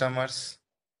customers?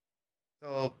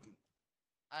 So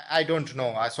I don't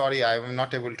know. Sorry, I'm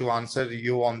not able to answer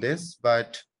you on this,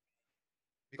 but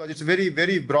because it's a very,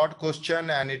 very broad question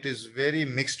and it is very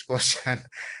mixed question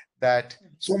that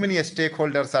so many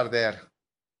stakeholders are there.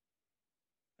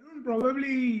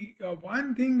 Probably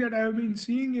one thing that I have been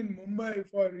seeing in Mumbai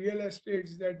for real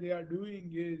estates that they are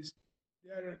doing is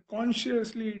they are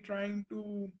consciously trying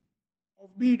to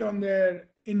offbeat on their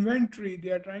inventory.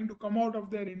 They are trying to come out of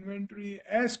their inventory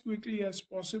as quickly as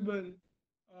possible.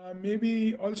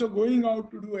 Maybe also going out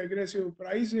to do aggressive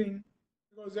pricing,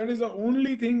 because that is the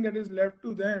only thing that is left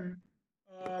to them.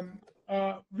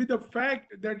 With the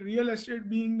fact that real estate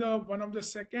being the one of the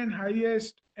second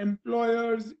highest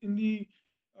employers in the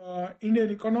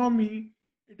Indian economy,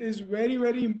 it is very,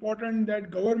 very important that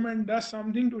government does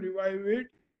something to revive it.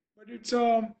 But it's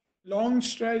a long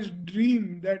stretch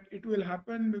dream that it will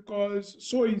happen because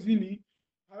so easily.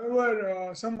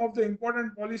 However, some of the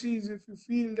important policies, if you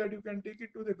feel that you can take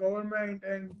it to the government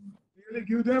and really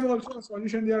give them also a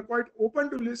solution, they are quite open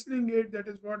to listening it. That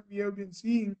is what we have been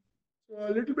seeing. So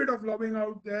a little bit of lobbying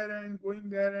out there and going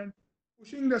there and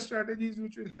pushing the strategies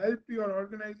which will help your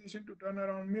organization to turn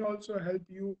around may also help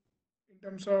you in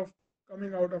terms of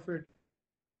coming out of it.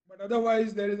 But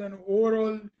otherwise, there is an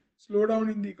overall slowdown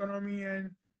in the economy,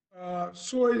 and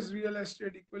so is real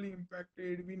estate equally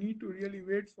impacted. We need to really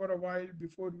wait for a while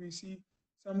before we see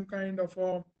some kind of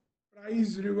a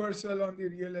price reversal on the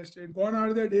real estate. Gone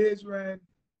are the days when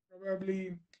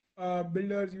probably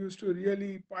builders used to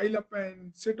really pile up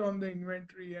and sit on the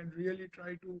inventory and really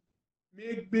try to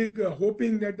make big,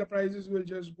 hoping that the prices will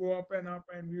just go up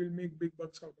and we will make big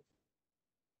bucks out of it.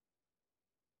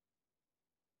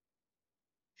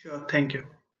 Sure, thank you.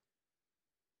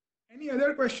 Any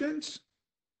other questions?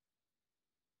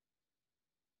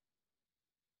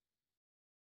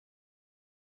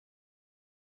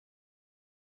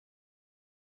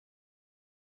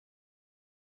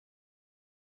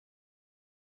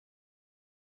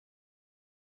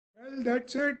 Well,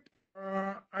 that's it.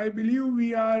 I believe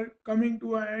we are coming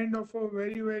to an end of a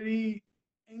very, very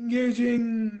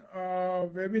engaging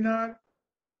webinar.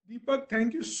 Deepak,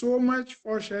 thank you so much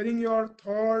for sharing your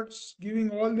thoughts, giving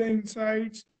all the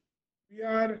insights. We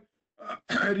are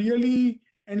really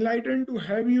enlightened to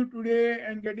have you today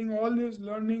and getting all these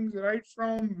learnings right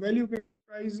from value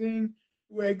pricing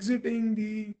to exiting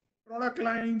the product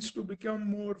lines to become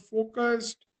more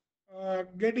focused,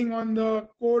 getting on the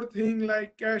core thing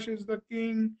like cash is the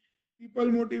king,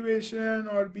 people motivation,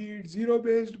 or be it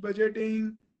zero-based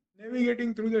budgeting,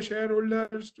 navigating through the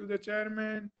shareholders to the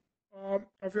chairman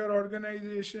of your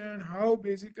organization, how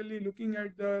basically looking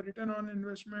at the return on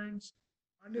investments,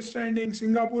 understanding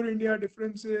Singapore India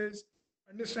differences,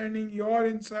 understanding your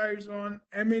insights on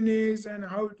M&As and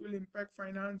how it will impact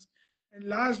finance, and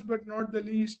last but not the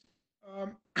least,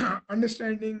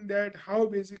 understanding that how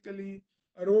basically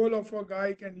a role of a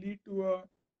guy can lead to a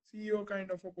CEO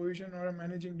kind of a position or a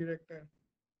managing director.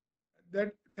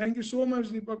 Thank you so much,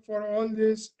 Deepak, for all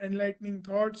this enlightening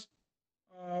thoughts.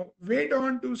 Wait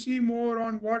on to see more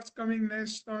on what's coming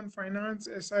next on Finance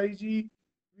SIG.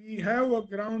 We have a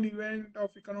ground event of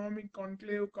economic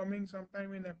conclave coming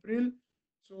sometime in April.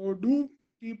 So do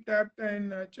keep tapped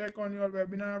and check on your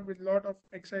webinar with a lot of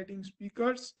exciting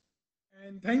speakers.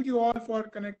 And thank you all for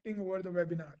connecting over the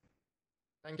webinar.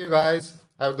 Thank you, guys.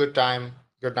 Have a good time.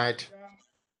 Good night. Yeah.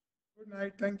 Good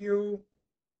night. Thank you.